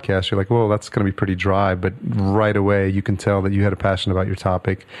political podcast, you're like, well, that's going to be pretty dry. But right away, you can tell that you had a passion about your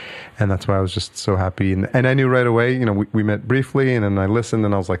topic. And that's why I was just so happy. And I knew right away, you know, we met briefly, and then I listened,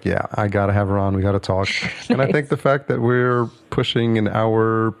 and I was like, yeah, I got to have her on. We got to talk. Nice. And I think the fact that we're pushing an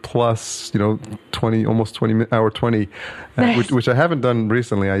hour plus, you know, 20, hour 20, nice. which I haven't done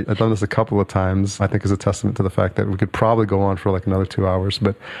recently. I've done this a couple of times, I think is a testament to the fact that we could probably go on for like another 2 hours.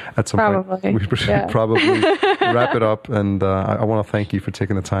 But at some point, we should probably wrap it up. And I want to thank you for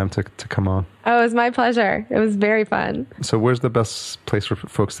taking the time to come on. Oh, it was my pleasure. It was very fun. So where's the best place for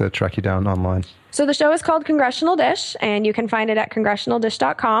folks to track you down online? So the show is called Congressional Dish, and you can find it at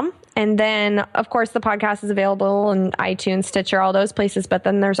congressionaldish.com. And then, of course, the podcast is available on iTunes, Stitcher, all those places. But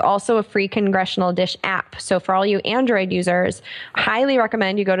then there's also a free Congressional Dish app. So for all you Android users, highly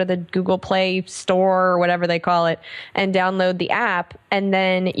recommend you go to the Google Play Store or whatever they call it and download the app. And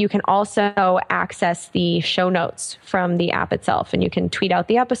then you can also access the show notes from the app itself. And you can tweet out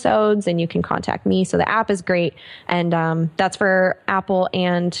the episodes and you can contact me. So the app is great. And that's for Apple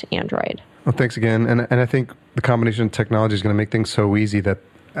and Android. Well, thanks again. And I think the combination of technology is going to make things so easy that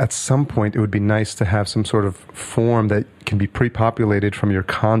at some point it would be nice to have some sort of form that can be pre-populated from your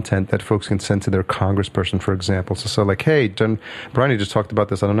content that folks can send to their congressperson, for example. So like, hey, Bryony just talked about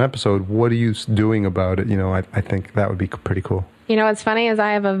this on an episode. What are you doing about it? You know, I think that would be pretty cool. You know, what's funny is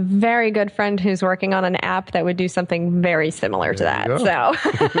I have a very good friend who's working on an app that would do something very similar to that. So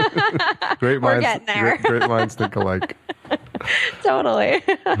We're getting there. Great minds think alike. Totally.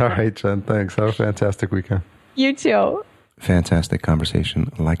 All right, Jen, thanks. Have a fantastic weekend. You too. Fantastic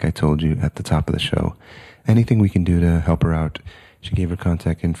conversation. Like I told you at the top of the show, anything we can do to help her out. She gave her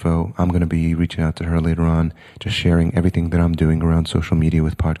contact info. I'm going to be reaching out to her later on, just sharing everything that I'm doing around social media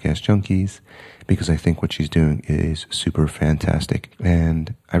with Podcast Junkies, because I think what she's doing is super fantastic.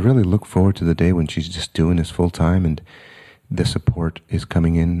 And I really look forward to the day when she's just doing this full time and the support is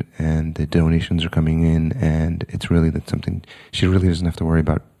coming in and the donations are coming in, and it's really that something she really doesn't have to worry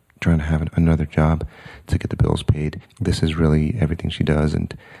about trying to have another job to get the bills paid. This is really everything she does,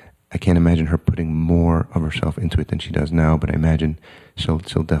 and I can't imagine her putting more of herself into it than she does now, but I imagine she'll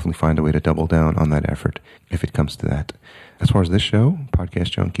definitely find a way to double down on that effort if it comes to that. As far as this show,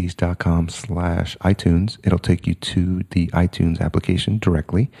 podcastjunkies.com/iTunes, it'll take you to the iTunes application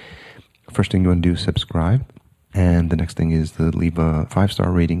directly. First thing you want to do is subscribe. And the next thing is to leave a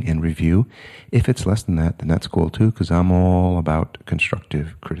 5-star rating and review. If it's less than that, then that's cool too, because I'm all about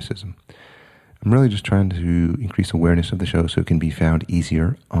constructive criticism. I'm really just trying to increase awareness of the show so it can be found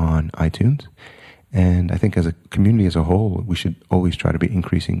easier on iTunes. And I think as a community as a whole, we should always try to be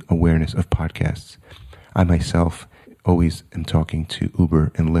increasing awareness of podcasts. I myself always am talking to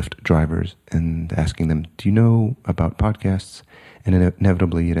Uber and Lyft drivers and asking them, do you know about podcasts? And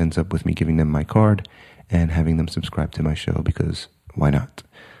inevitably it ends up with me giving them my card and having them subscribe to my show, because why not?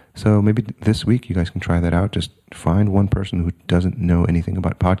 So maybe this week you guys can try that out. Just find one person who doesn't know anything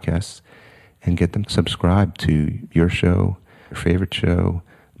about podcasts and get them subscribed to your show, your favorite show,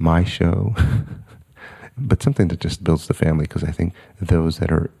 my show, but something that just builds the family, because I think those that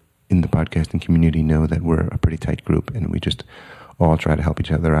are in the podcasting community know that we're a pretty tight group and we just all try to help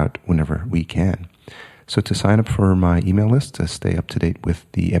each other out whenever we can. So to sign up for my email list, to stay up to date with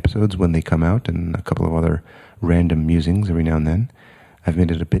the episodes when they come out and a couple of other random musings every now and then, I've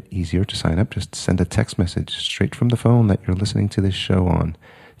made it a bit easier to sign up. Just send a text message straight from the phone that you're listening to this show on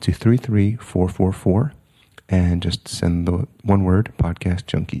to 33444 and just send the one word, Podcast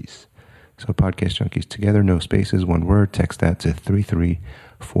Junkies. So Podcast Junkies together, no spaces, one word. Text that to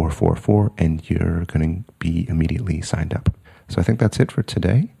 33444 and you're going to be immediately signed up. So I think that's it for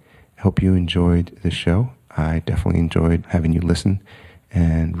today. I hope you enjoyed this show. I definitely enjoyed having you listen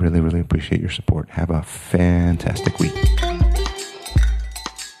and really, really appreciate your support. Have a fantastic week.